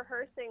actually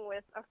rehearsing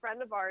with a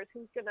friend of ours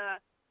who's going to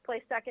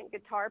play second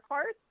guitar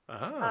parts.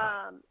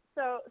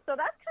 So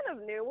that's kind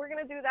of new. We're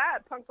going to do that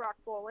at Punk Rock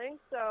Bowling.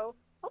 So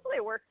hopefully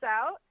it works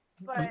out.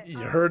 But You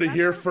heard it that's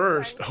here really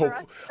first. exciting for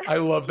us. I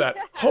love that.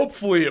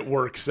 Hopefully it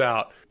works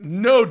out.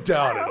 No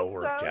doubt I it'll hope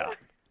work so.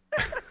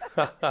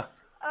 out.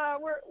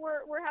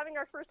 We're having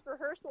our first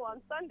rehearsal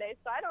on Sunday,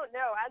 so I don't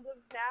know. As of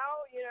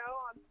now, you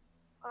know,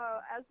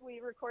 as we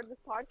record this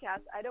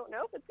podcast, I don't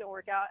know if it's going to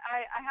work out.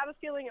 I have a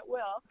feeling it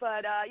will.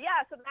 But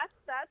so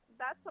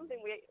that's something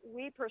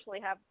we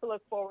personally have to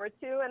look forward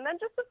to. And then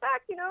just the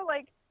fact, you know,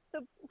 like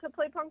to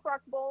play Punk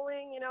Rock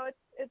Bowling, you know,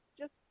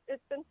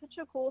 it's been such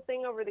a cool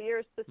thing over the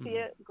years to see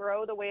it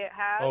grow the way it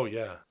has. Oh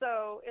yeah.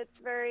 So it's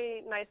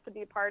very nice to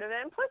be a part of it.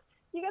 And plus,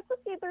 you get to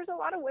see there's a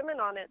lot of women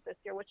on it this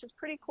year, which is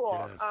pretty cool.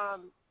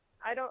 Yes.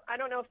 I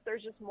don't know if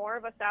there's just more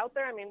of us out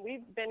there. I mean, we've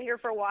been here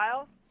for a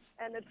while,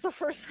 and it's the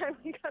first time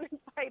we got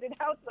invited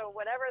out, so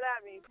whatever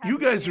that means. You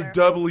guys are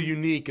doubly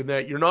unique in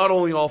that you're not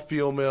only all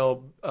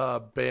female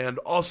band,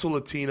 also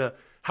Latina.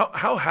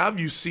 How have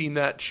you seen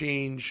that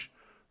change,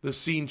 the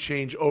scene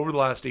change over the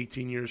last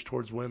 18 years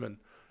towards women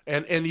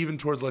and even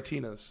towards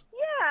Latinas?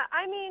 Yeah,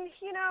 I mean,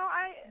 you know,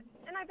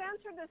 I've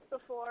answered this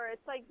before.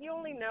 It's like you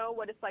only know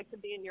what it's like to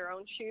be in your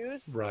own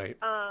shoes. Right.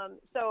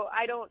 So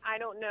I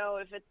don't know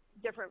if it's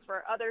different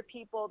for other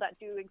people that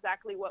do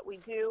exactly what we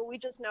do. We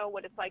just know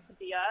what it's like to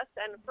be us.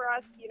 And for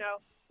us, you know,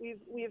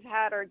 we've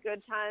had our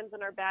good times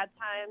and our bad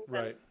times.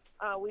 Right.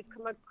 And we've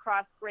come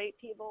across great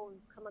people.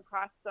 We've come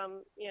across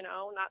some, you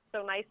know, not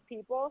so nice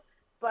people.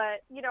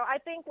 But, you know, I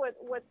think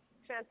what's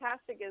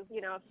fantastic is,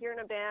 you know, if you're in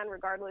a band,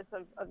 regardless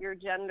of your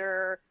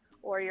gender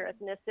or your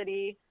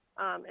ethnicity,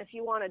 if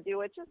you want to do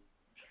it, just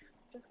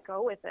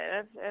go with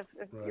it.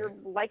 If you're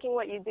liking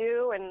what you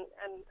do and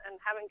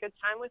having a good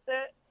time with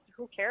it,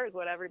 who cares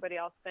what everybody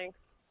else thinks?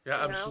 Yeah, you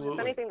know? absolutely.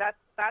 If anything,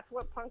 that's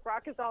what punk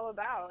rock is all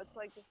about. It's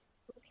like, just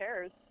who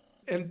cares?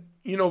 And,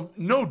 you know,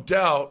 no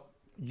doubt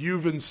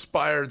you've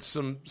inspired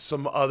some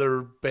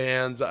other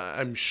bands,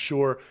 I'm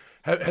sure.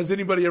 Has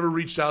anybody ever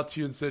reached out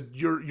to you and said,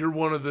 you're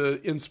one of the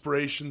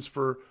inspirations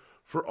for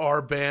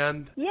our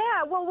band? Yeah,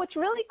 well, what's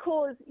really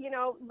cool is, you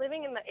know,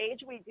 living in the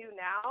age we do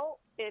now,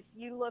 if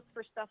you look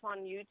for stuff on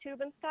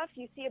YouTube and stuff,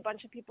 you see a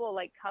bunch of people,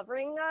 like,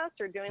 covering us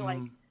or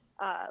doing,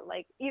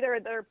 like either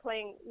they're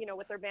playing, you know,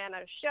 with their band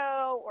at a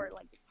show or,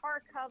 like,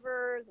 guitar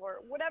covers or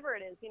whatever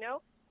it is, you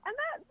know? And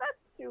that's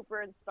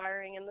super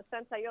inspiring in the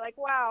sense that you're like,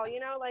 wow, you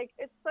know, like,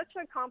 it's such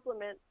a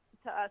compliment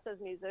to us as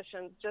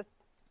musicians just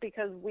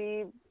because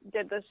we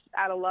did this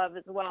out of love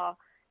as well.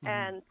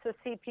 And to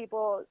see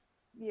people,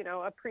 you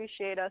know,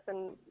 appreciate us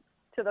and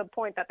to the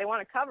point that they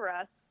want to cover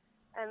us.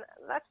 And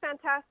that's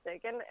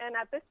fantastic. And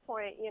at this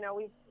point, you know,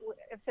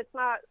 if it's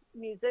not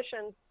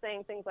musicians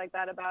saying things like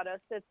that about us,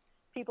 it's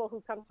people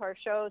who come to our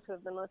shows who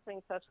have been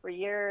listening to us for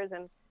years,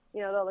 and,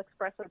 you know, they'll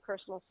express their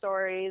personal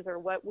stories or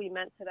what we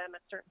meant to them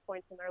at certain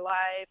points in their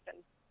life. And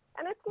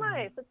it's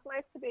nice. It's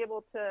nice to be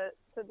able to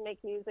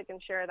make music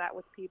and share that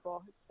with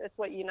people. It's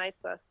what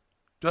unites us.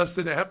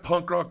 Dustin, at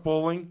Punk Rock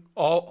Bowling,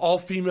 all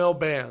female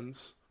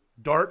bands,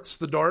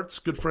 the Darts,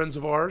 good friends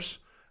of ours,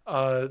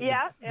 the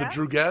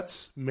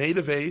Drugettes, Maid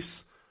of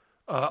Ace,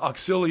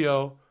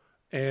 Auxilio,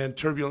 and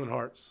Turbulent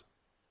Hearts.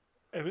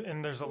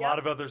 And there's a lot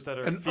of others that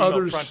are and female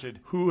others fronted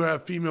who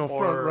have female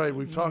front, right?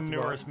 We've talked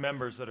numerous about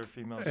members that are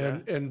females.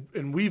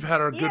 and we've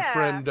had our good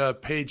friend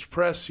Paige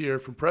Press here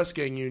from Press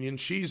Gang Union.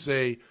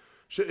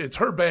 It's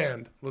her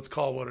band, let's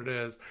call it what it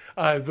is,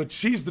 but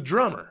she's the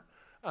drummer.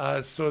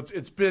 So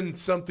it's been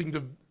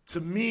something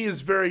to me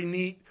is very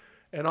neat.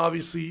 And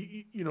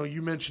obviously, you know,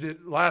 you mentioned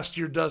it last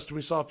year, Dustin.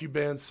 We saw a few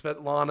bands.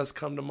 Svetlana's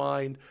come to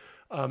mind.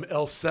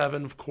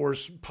 L7, of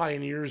course,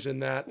 pioneers in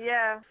that.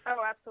 Yeah. Oh,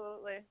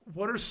 absolutely.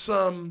 What are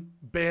some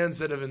bands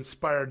that have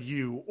inspired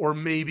you, or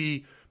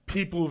maybe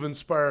people who've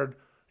inspired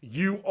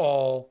you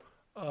all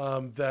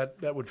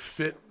that would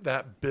fit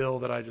that bill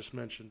that I just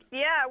mentioned?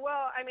 Yeah,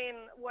 well, I mean,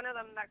 one of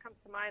them that comes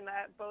to mind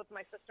that both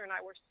my sister and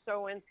I were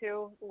so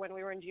into when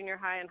we were in junior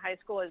high and high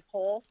school is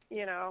Hole,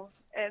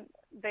 and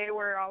they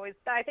were always,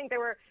 I think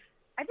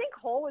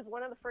Hole was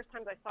one of the first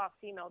times I saw a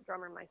female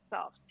drummer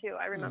myself, too.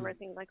 I remember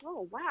thinking like,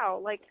 oh, wow,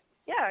 like,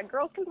 yeah,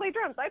 girls can play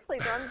drums. I play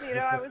drums,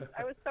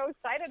 I was so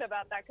excited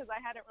about that because I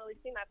hadn't really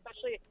seen that,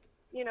 especially,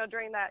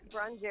 during that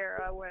grunge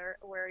era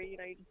where you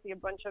just see a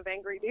bunch of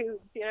angry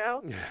dudes,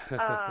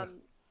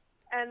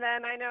 And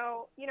then I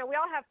know, we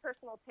all have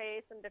personal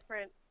tastes and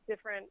different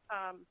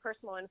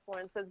personal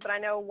influences, but I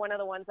know one of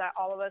the ones that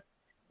all of us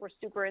were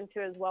super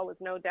into as well was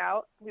No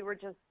Doubt. We were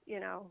just,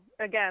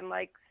 again,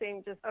 like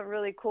seeing just a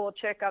really cool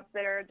chick up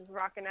there just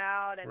rocking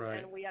out, and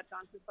we had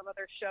gone to some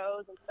other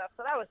shows and stuff.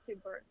 So that was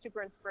super,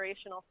 super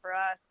inspirational for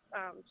us,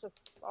 just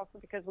also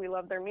because we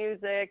love their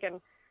music and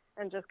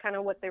just kind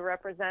of what they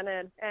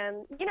represented.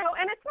 And,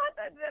 and it's not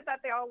that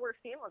they all were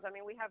females. I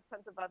mean, we have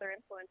tons of other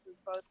influences,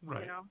 both,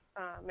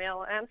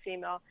 male and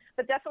female.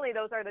 But definitely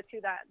those are the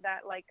two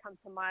that like, come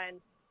to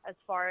mind as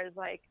far as,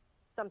 like,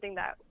 something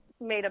that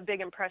made a big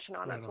impression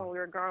on us when we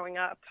were growing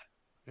up.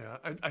 Yeah,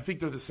 I think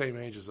they're the same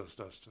age as us,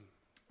 Dustin.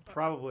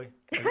 Probably.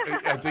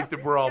 I think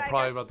that we're all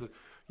probably about the,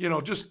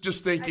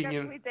 just thinking. I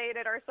guess we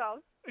dated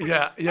ourselves.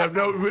 Yeah,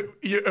 no,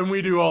 and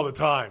we do all the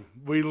time.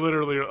 We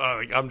literally,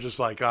 I'm just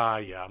like,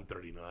 I'm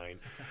 39.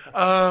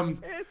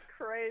 It's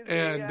crazy.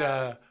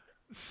 And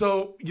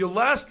so you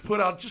last put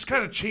out, just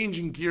kind of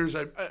changing gears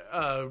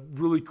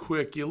really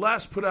quick, you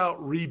last put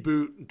out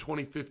Reboot in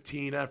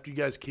 2015 after you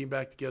guys came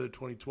back together in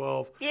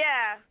 2012. Yeah.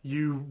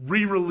 You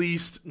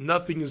re-released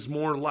Nothing Is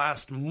More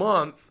last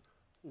month.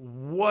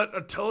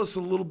 Tell us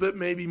a little bit,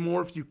 maybe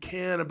more if you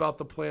can, about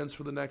the plans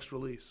for the next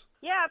release.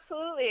 Yeah,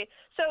 absolutely.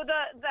 So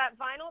that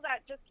vinyl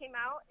that just came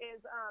out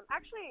is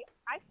actually,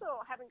 I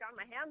still haven't gotten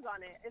my hands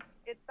on it.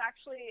 It's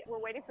actually,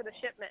 we're waiting for the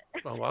shipment.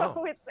 Oh, wow.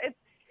 So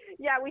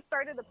yeah, we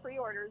started the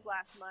pre-orders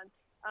last month,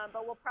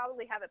 but we'll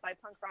probably have it by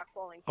Punk Rock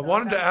Bowling. So I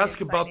wanted to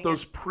ask about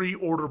those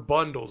pre-order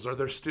bundles. Are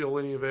there still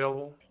any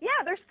available? Yeah,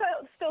 there's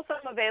still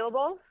some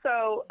available.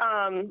 So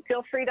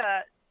feel free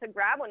to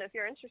grab one if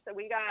you're interested.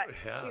 We got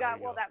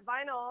that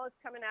vinyl is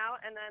coming out,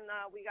 and then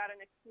we got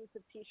an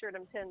exclusive T-shirt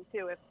and pin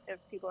too if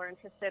people are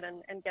interested in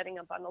getting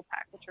a bundle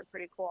pack, which are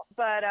pretty cool.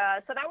 But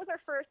so that was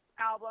our first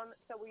album.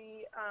 So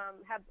we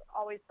have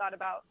always thought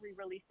about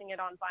re-releasing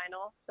it on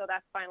vinyl. So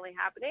that's finally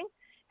happening.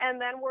 And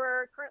then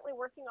we're currently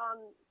working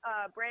on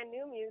brand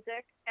new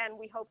music, and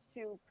we hope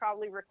to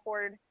probably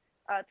record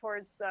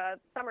towards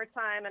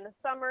summertime and the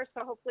summer.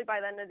 So hopefully by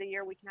the end of the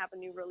year we can have a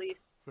new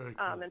release. Very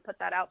cool. And put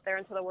that out there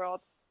into the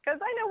world. Because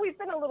I know we've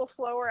been a little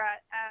slower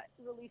at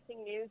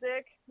releasing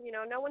music.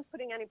 No one's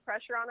putting any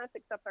pressure on us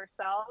except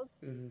ourselves.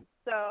 Mm-hmm.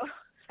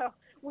 So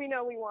we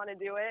know we want to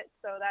do it.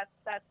 So that's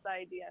the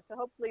idea. So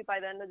hopefully by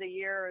the end of the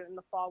year or in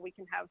the fall we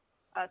can have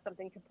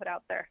something to put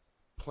out there.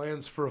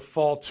 Plans for a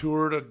fall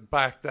tour to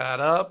back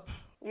that up?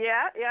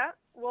 Yeah.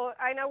 Well,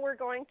 I know we're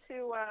going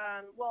to,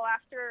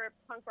 after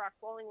Punk Rock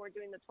Bowling, we're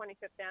doing the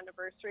 25th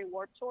anniversary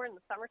Warped Tour in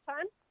the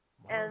summertime.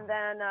 Wow. And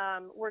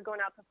then we're going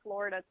out to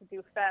Florida to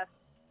do Fest.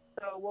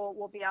 So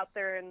we'll be out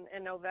there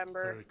in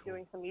November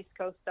doing some East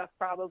Coast stuff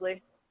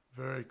probably.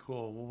 Very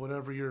cool. Well,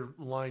 whenever you're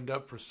lined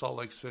up for Salt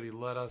Lake City,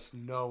 let us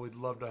know. We'd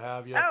love to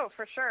have you. Oh,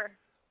 for sure.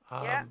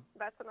 Yeah,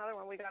 that's another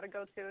one we got to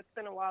go to. It's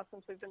been a while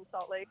since we've been in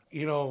Salt Lake.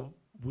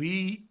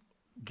 We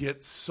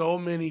get so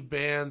many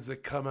bands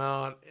that come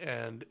out,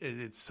 and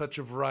it's such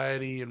a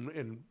variety,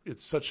 and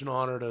it's such an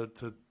honor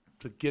to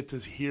get to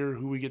hear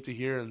who we get to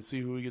hear and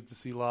see who we get to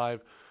see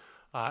live.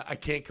 I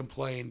can't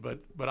complain,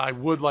 but I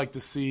would like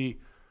to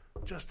see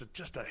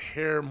just a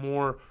hair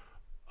more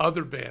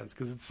other bands,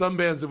 because it's some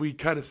bands that we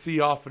kind of see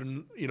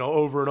often,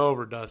 over and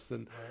over,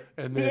 Dustin.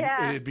 Right. And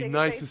then it'd be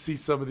nice to see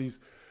some of these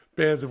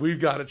bands that we've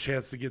got a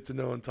chance to get to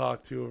know and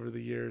talk to over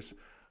the years.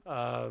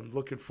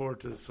 Looking forward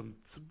to some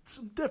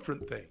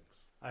different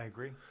things. I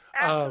agree.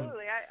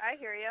 Absolutely. I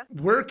hear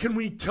you. Where can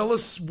we tell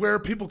us where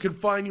people can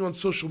find you on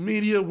social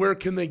media? Where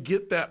can they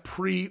get that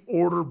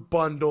pre-order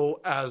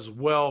bundle as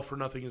well for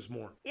Nothing Is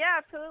More? Yeah,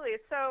 absolutely.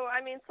 So,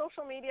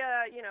 social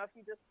media, if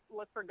you just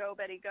look for Go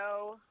Betty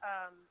Go,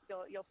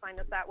 you'll find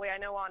us that way. I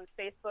know on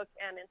Facebook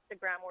and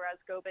Instagram we're as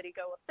Go Betty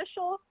Go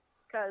Official,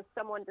 because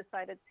someone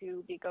decided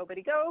to be Go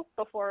Betty Go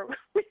before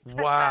we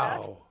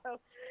Wow.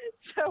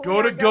 So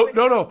Go to Go.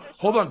 No.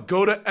 Hold on.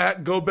 Go to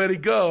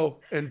 @GoBettyGo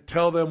and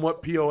tell them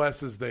what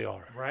POSs they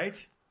are.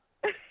 Right.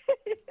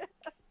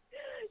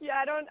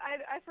 Yeah,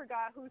 I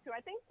forgot who to.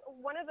 I think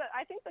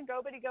the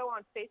Go Betty Go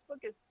on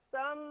Facebook is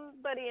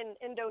somebody in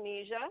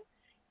Indonesia,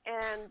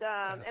 and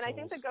I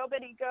think the Go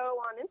Betty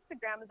Go on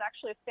Instagram is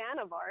actually a fan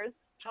of ours.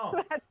 Oh,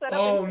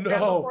 oh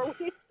no.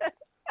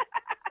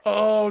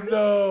 Oh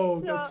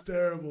no, that's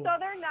terrible. So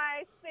they're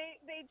nice.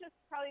 They just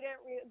probably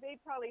they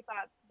probably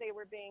thought they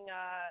were being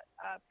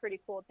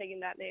pretty cool taking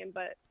that name,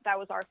 but that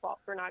was our fault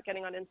for not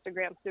getting on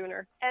Instagram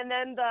sooner. And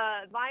then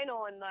the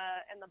vinyl and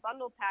the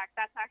bundle pack,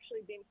 that's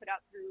actually being put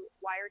out through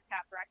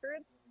Wiretap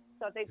Records.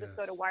 So if they just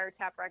go to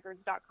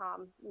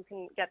wiretaprecords.com, you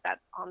can get that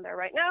on there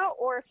right now.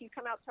 Or if you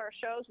come out to our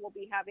shows, we'll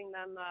be having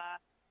them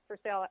for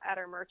sale at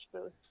our merch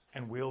booth.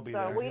 And we'll be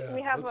So there.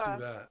 we have let's do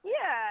that.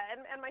 Yeah,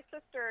 and my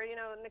sister,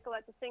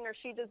 Nicolette the singer,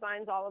 she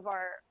designs all of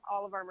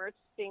our merch,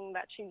 being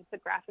that she's the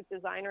graphic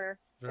designer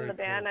Very in the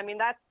band. cool. I mean,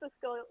 that's the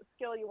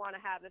skill you want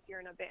to have if you're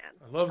in a band.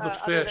 I love the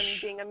other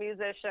fish. than being a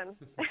musician.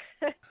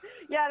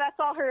 Yeah, that's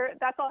all her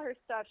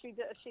stuff. She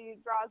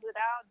draws it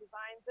out,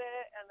 designs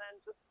it, and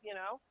then just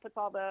puts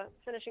all the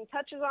finishing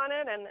touches on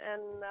it,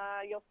 and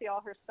you'll see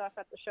all her stuff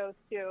at the shows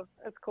too.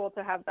 It's cool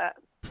to have that.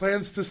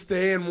 Plans to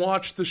stay and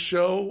watch the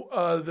show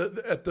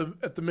at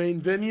the main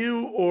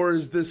venue, or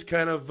is this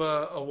kind of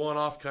a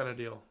one-off kind of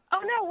deal? Oh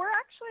no,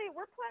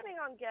 we're planning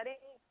on getting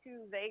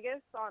to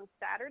Vegas on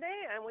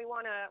Saturday, and we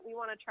want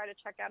to try to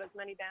check out as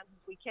many bands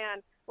as we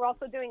can. We're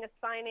also doing a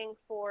signing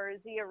for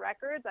Zia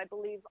Records, I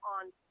believe,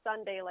 on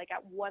Sunday, like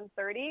at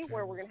 1:30,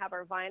 where we're gonna have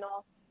our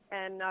vinyl,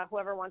 and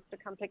whoever wants to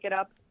come pick it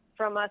up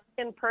from us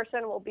in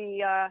person will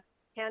be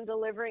hand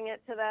delivering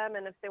it to them,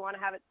 and if they want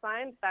to have it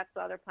signed, that's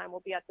the other time.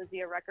 We'll be at the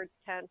Zia Records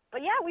tent.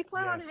 But yeah, we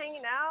plan on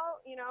hanging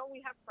out.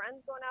 We have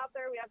friends going out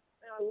there. We have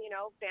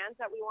bands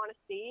that we want to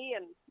see,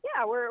 and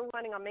yeah, we're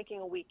planning on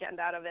making a weekend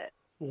out of it.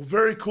 Well,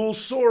 very cool.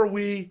 So are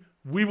we.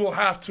 We will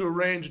have to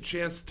arrange a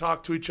chance to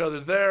talk to each other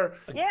there.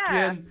 Yeah.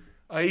 Again,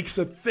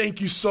 Aixa,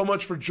 thank you so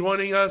much for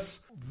joining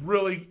us.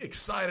 Really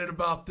excited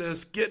about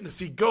this. Getting to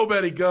see Go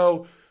Betty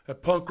Go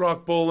at Punk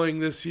Rock Bowling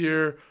this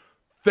year.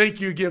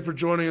 Thank you again for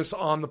joining us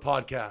on the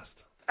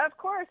podcast. Of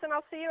course, and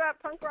I'll see you at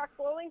Punk Rock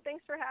Bowling.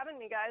 Thanks for having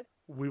me, guys.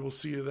 We will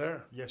see you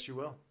there. Yes, you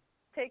will.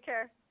 Take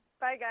care.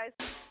 Bye, guys.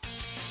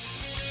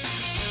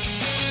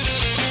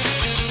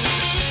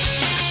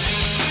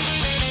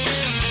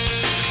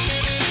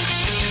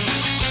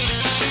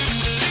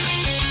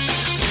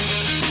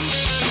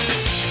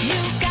 You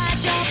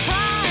got your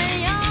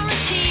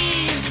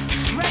priorities,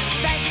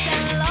 respect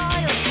and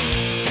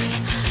loyalty.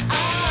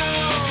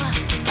 Oh,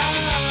 oh,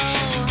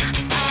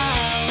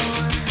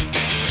 oh.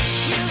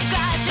 You've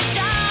got your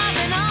job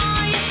and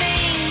all your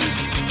things,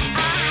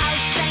 a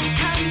house and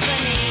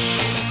company.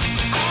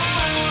 Oh,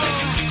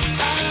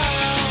 oh,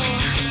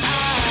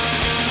 oh.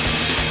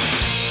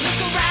 Look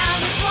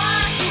around, it's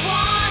what you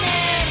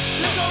wanted.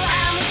 Look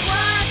around, it's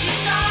what you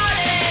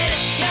started.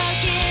 You're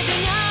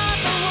giving up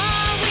on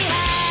what we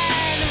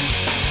had,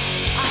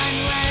 on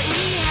what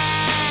we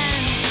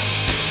had.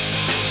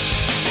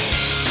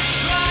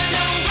 Run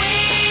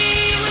away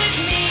with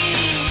me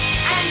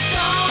and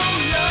don't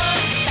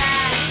look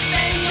back.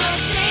 Spend your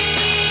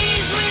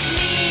days with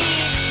me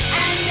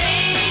and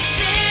make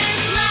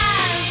this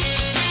last.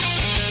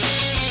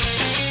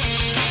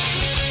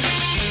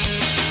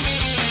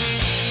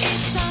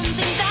 It's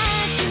something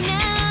that you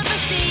never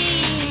see,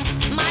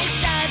 my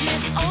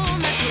sadness or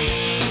my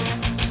plea.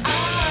 Oh,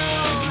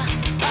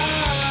 oh,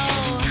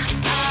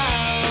 oh.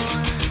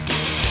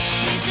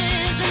 This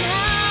isn't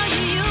how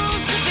you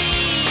used to be,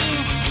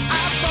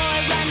 a boy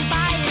run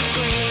by his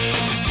grave.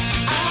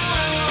 Oh,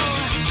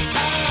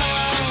 oh,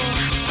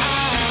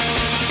 oh.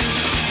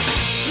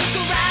 Look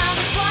around,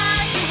 it's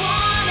what you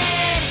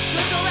wanted.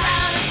 Look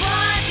around, it's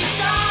what you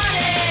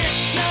started.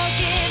 You're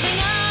giving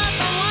up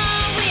on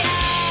what we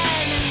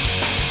had,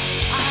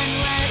 on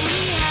what we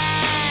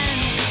had.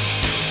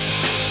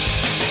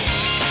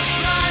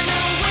 Run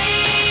away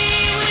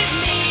with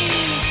me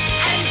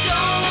and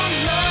don't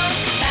look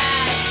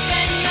back.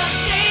 Spend your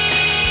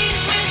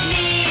days with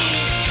me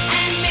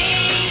and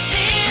make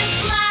this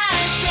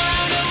last.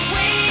 Run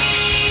away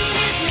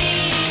with me.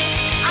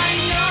 I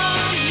know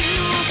you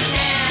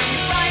can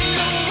find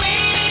a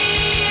way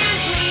and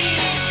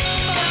please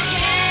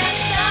forget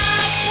the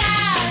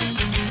past.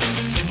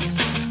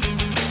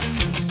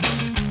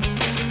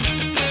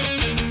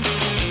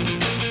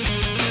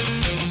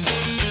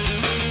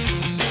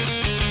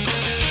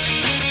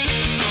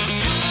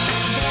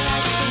 There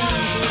are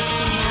changes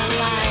in our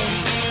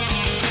lives.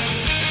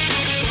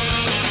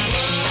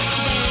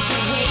 There's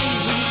a way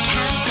we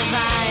can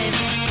survive.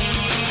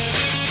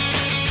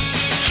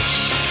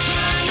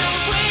 Run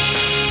away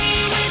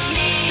with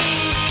me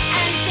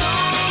and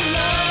don't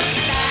look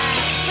back.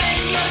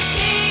 Spend your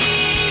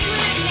days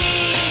with me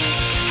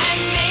and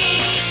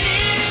make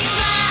this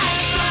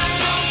last.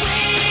 Run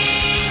away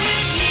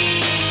with me.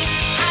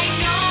 I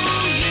know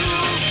you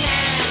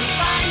can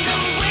find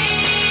a way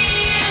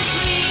and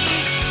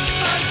please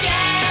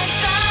forget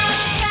the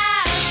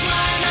past.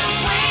 Run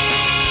away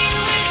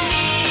with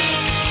me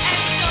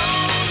and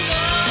don't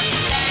look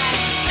back.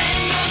 Spend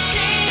your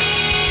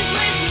days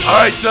with me. All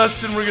right,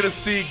 Dustin, we're going to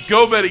see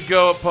Go Betty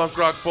Go at Punk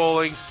Rock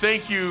Bowling.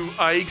 Thank you,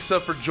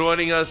 Aixa, for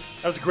joining us.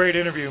 That was a great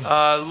interview.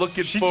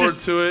 Looking She forward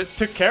just to it.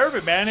 Took care of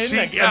it, man. Isn't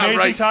it Yeah, amazing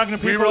right. talking to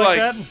people we were like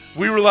that?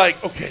 We were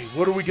like, okay,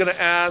 what are we going to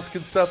ask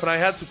and stuff? And I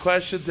had some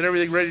questions and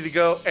everything ready to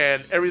go.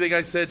 And everything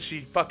I said,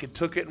 she fucking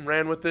took it and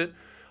ran with it.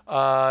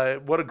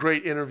 What a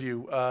great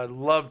interview.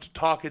 Loved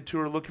talking to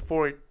her. Looking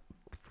forward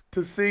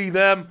to seeing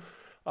them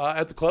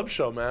At the club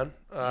show, man.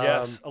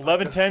 Yes,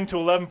 11:10 to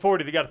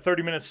 11:40. They got a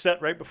 30-minute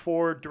set right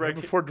before direct.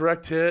 Before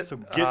direct hit. So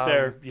get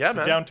there. Yeah,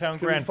 The man. Downtown It's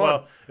gonna be Grand. fun.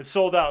 Well, it's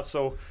sold out,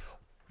 so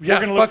Yeah,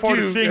 we're going to look fuck forward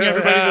to you. seeing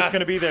everybody that's going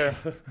to be there.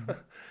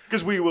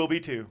 Because we will be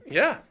too.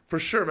 Yeah, for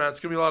sure, man. It's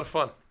going to be a lot of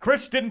fun.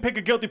 Chris didn't pick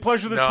a guilty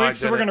pleasure this No, I week,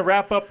 so we're didn't. going to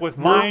wrap up with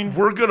We're, mine.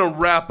 we're going to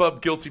wrap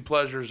up Guilty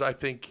Pleasures, I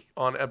think,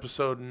 on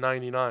episode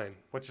 99.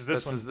 Which is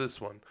this That's one.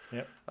 this one.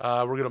 Yep.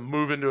 We're going to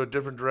move into a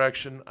different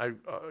direction. I'm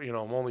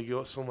only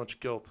so much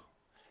guilt.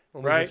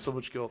 Only Right. have so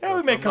much guilt. Yeah, we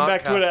Dust. may I'm come not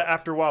back to it capping.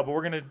 after a while, but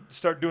we're going to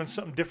start doing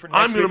something different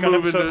next I'm going week to on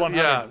move episode into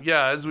 100.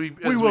 as we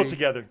will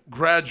together.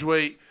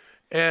 graduate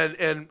and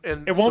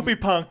It won't be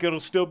punk. It'll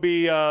still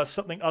be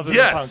something other than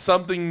yes, punk.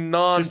 something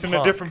non Just in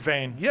a different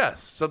vein.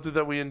 Yes, something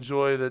that we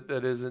enjoy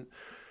that isn't.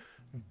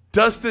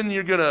 Dustin,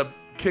 you're gonna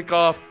kick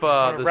off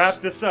I'm gonna wrap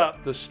this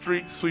up. the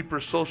Street Sweeper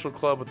Social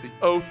Club with the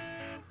Oath.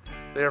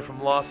 They are from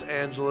Los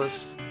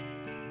Angeles.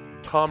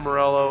 Tom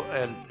Morello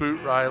and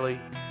Boot Riley.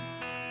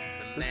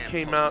 This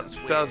came out in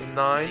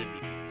 2009.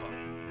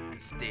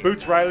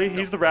 Boots Riley,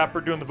 he's the rapper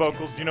doing the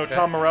vocals. Do you know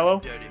Tom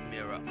Morello?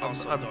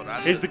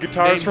 I'm- He's the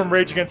guitarist Name- from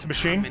Rage Against the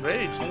Machine.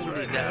 Rage, that's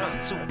right.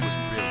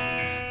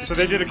 Yeah. So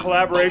they did a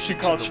collaboration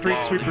called Street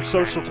Sweeper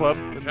Social Club.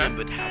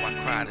 Remembered how I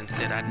cried and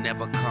said I'd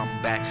never come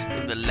back.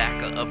 In the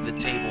lacquer of the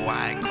table,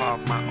 I had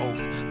carved my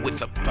oath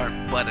with a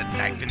burnt butter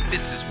knife, and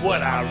this is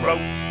what I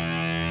wrote.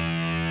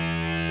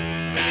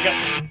 And then you got.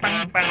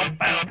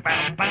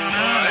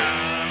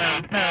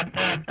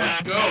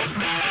 Let's go.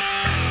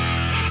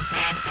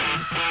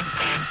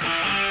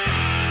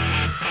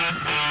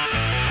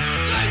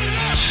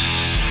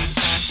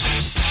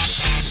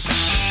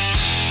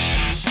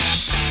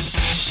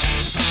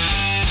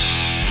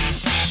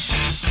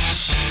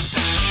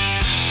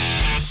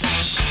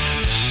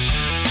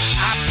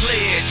 I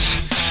pledge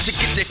to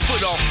get their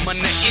foot off my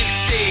neck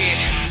instead.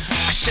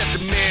 I shall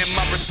demand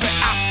my respect.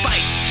 I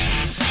fight,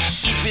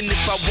 even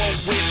if I won't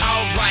win.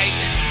 Alright,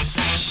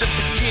 the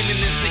beginning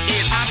is the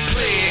end. I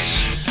pledge.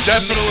 to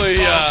Definitely,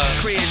 make the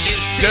bosses cringe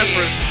instead.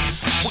 different.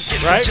 What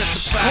gets Right?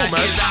 justified Cool,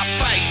 man. is I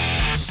fight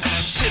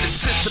till the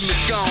system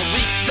is gone.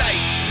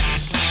 Recite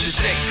this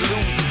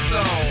ex-loser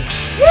song.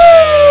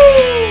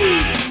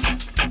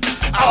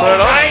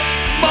 Alright,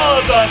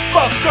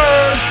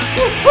 motherfuckers!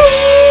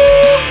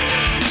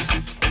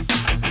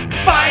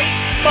 Fight,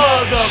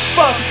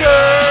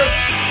 motherfuckers!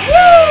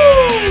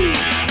 Woo!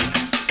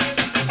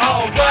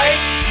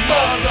 Alright,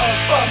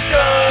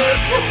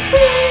 motherfuckers!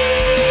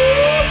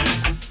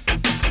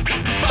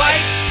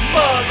 Fight,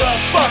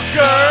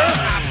 motherfuckers! I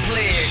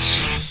pledge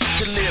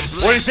to live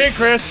What do you think,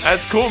 Chris?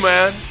 That's cool,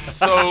 man.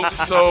 So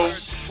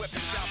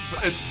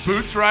it's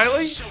Boots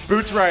Riley,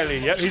 Boots Riley.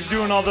 Yep, he's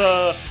doing all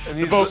the and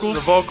the he's vocals.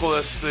 the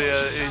vocalist.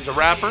 He's a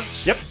rapper.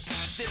 Yep.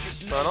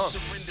 Right on.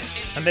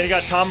 And then you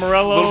got Tom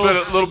Morello.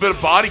 A little bit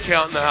of body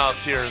count in the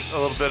house here. A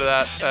little bit of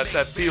that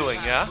feeling,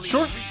 yeah.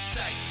 Sure.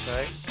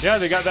 Right. Yeah,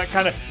 they got that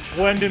kind of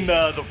blending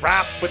the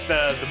rap with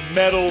the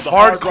metal, the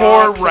Hardcore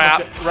hard rock,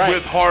 rap something like that. Right.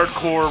 with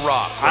hardcore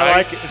rock. I right?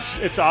 like it.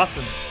 It's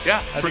awesome. Yeah,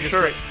 I for think it's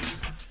sure. great.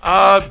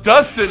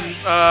 Dustin,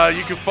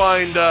 you can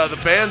find the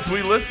bands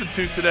we listened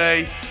to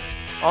today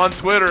on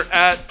Twitter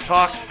at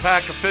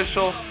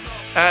TalksPackOfficial,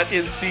 at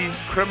NC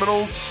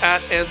Criminals,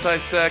 at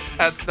Antisect,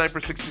 at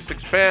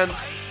Sniper66Band,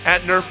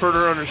 at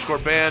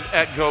NerfHerder_band,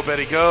 at Go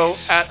Betty Go,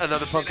 at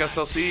Another Punk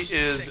SLC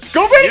is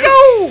Go Betty you.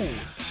 Go!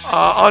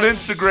 On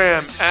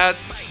Instagram at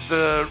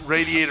the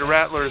Radiator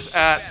Rattlers,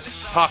 at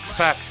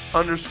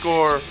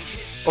TalksPack_official.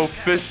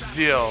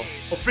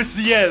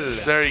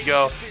 Officiel. There you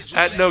go.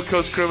 At No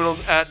Coast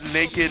Criminals, at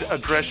Naked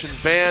Aggression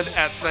Band,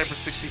 at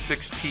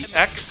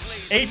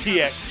Sniper66TX.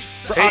 ATX.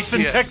 For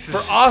Austin, ATX. Texas.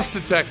 For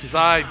Austin, Texas.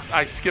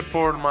 I skipped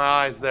forward in my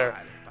eyes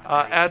there.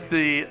 At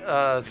the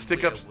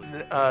Stick Ups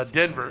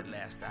Denver,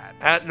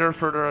 at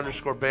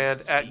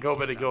NerfHerder_band, at Go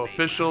Betty Go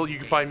Official. You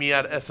can find me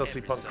at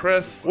SLC Punk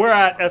Chris. We're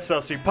at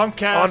SLC On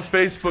Punkcast.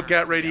 Facebook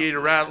at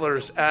Radiator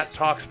Rattlers, at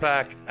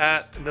TalksPack,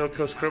 at No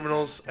Coast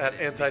Criminals, at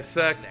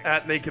Antisect,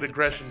 at Naked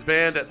Aggression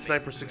Band, at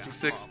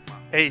Sniper66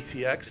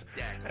 ATX,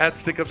 at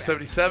Stick Up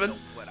 77,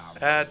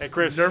 at Hey,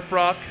 Chris. Nerf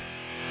Rock.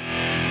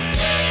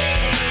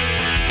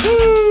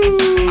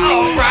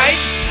 Alright,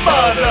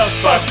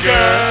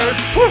 motherfuckers.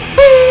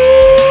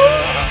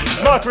 Woo-hoo!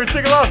 Come on, Chris,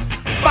 sing along.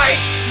 Fight,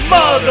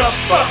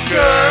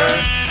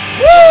 motherfuckers.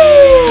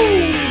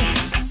 Woo!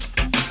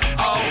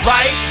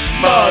 Alright,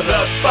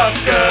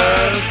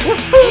 motherfuckers.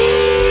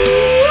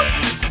 Woo-hoo!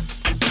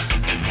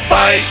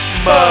 Fight,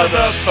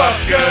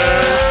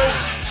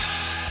 motherfuckers!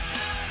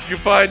 You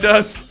can find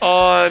us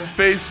on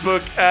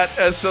Facebook at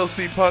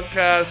SLC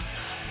Punkcast.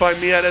 Find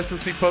me at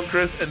SLC Punk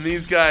Chris, and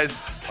these guys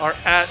are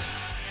at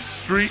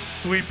Street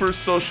Sweeper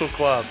Social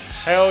Club.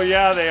 Hell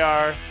yeah, they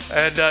are.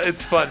 And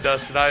it's fun,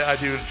 Dustin. I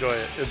do enjoy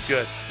it. It's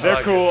good. I They're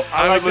like cool. it.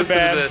 I I like would the listen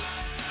band. to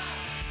this.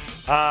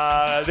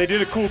 They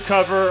did a cool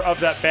cover of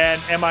that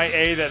band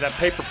MIA, that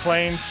Paper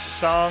Planes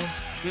song.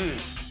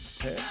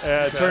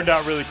 It turned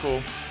out really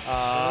cool.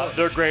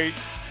 They're great.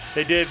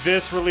 They did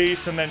this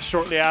release, and then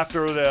shortly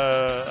after,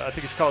 I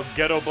think it's called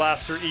Ghetto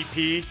Blaster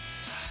EP.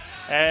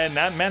 And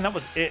that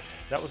was it.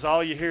 That was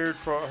all you heard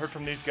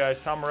from these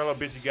guys. Tom Morello,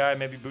 busy guy.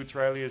 Maybe Boots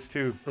Riley is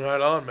too.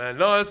 Right on, man.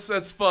 No,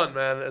 that's fun,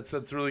 man.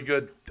 That's really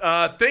good.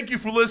 Thank you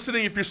for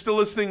listening. If you're still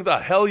listening, the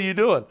hell are you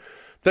doing?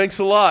 Thanks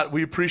a lot.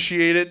 We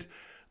appreciate it.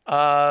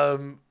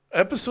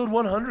 Episode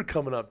 100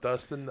 coming up,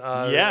 Dustin.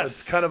 Yes.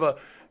 It's kind of a,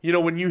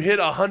 when you hit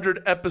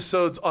 100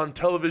 episodes on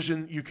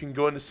television, you can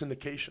go into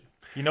syndication.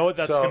 You know what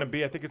that's going to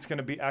be? I think it's going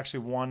to be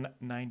actually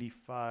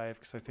 195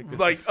 because I think this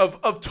like is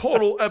of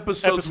total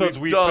episodes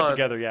we've done, put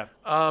together, yeah.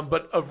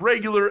 But of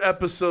regular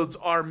episodes,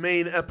 our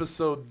main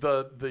episode,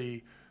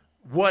 the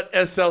what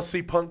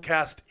SLC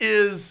Punkcast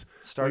is,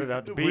 Started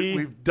out to be.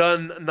 We've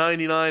done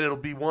 99. It'll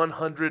be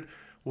 100.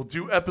 We'll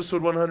do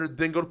episode 100,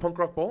 then go to Punk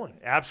Rock Bowling.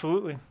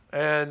 Absolutely.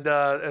 And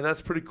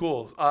that's pretty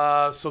cool.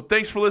 So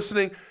thanks for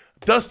listening.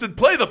 Dustin,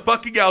 play the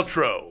fucking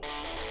outro.